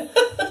it.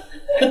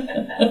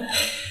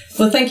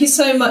 Well, thank you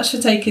so much for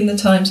taking the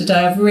time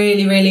today. I've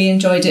really, really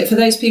enjoyed it. For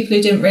those people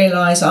who didn't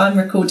realise, I'm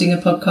recording a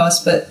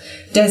podcast, but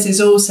Des is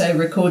also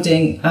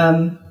recording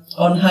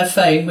on her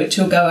phone, which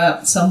will go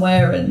out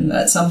somewhere and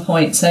at some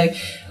point. So,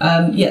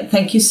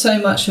 thank you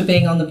so much for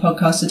being on the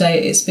podcast today.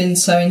 It's been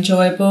so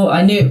enjoyable.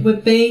 I knew it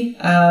would be,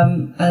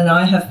 and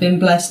I have been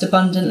blessed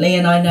abundantly,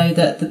 and I know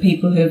that the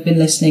people who have been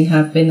listening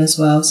have been as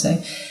well. So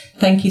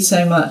thank you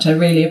so much. I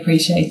really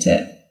appreciate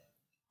it.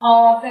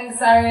 Oh, thanks,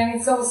 Irene.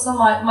 It's also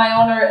my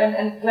honor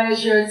and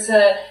pleasure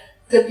to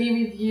be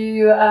with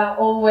you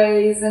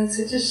always, and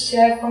to just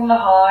share from the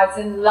heart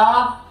and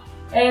laugh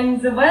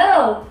and,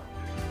 well,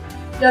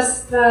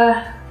 just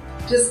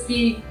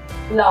be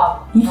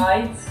love,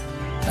 right?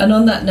 And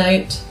on that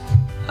note,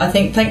 I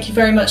think thank you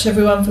very much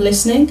everyone for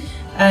listening.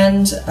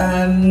 And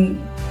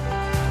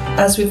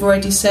as we've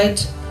already said,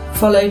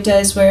 follow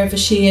Des wherever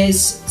she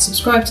is,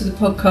 subscribe to the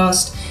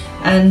podcast,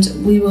 and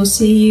we will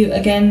see you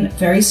again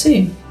very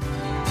soon.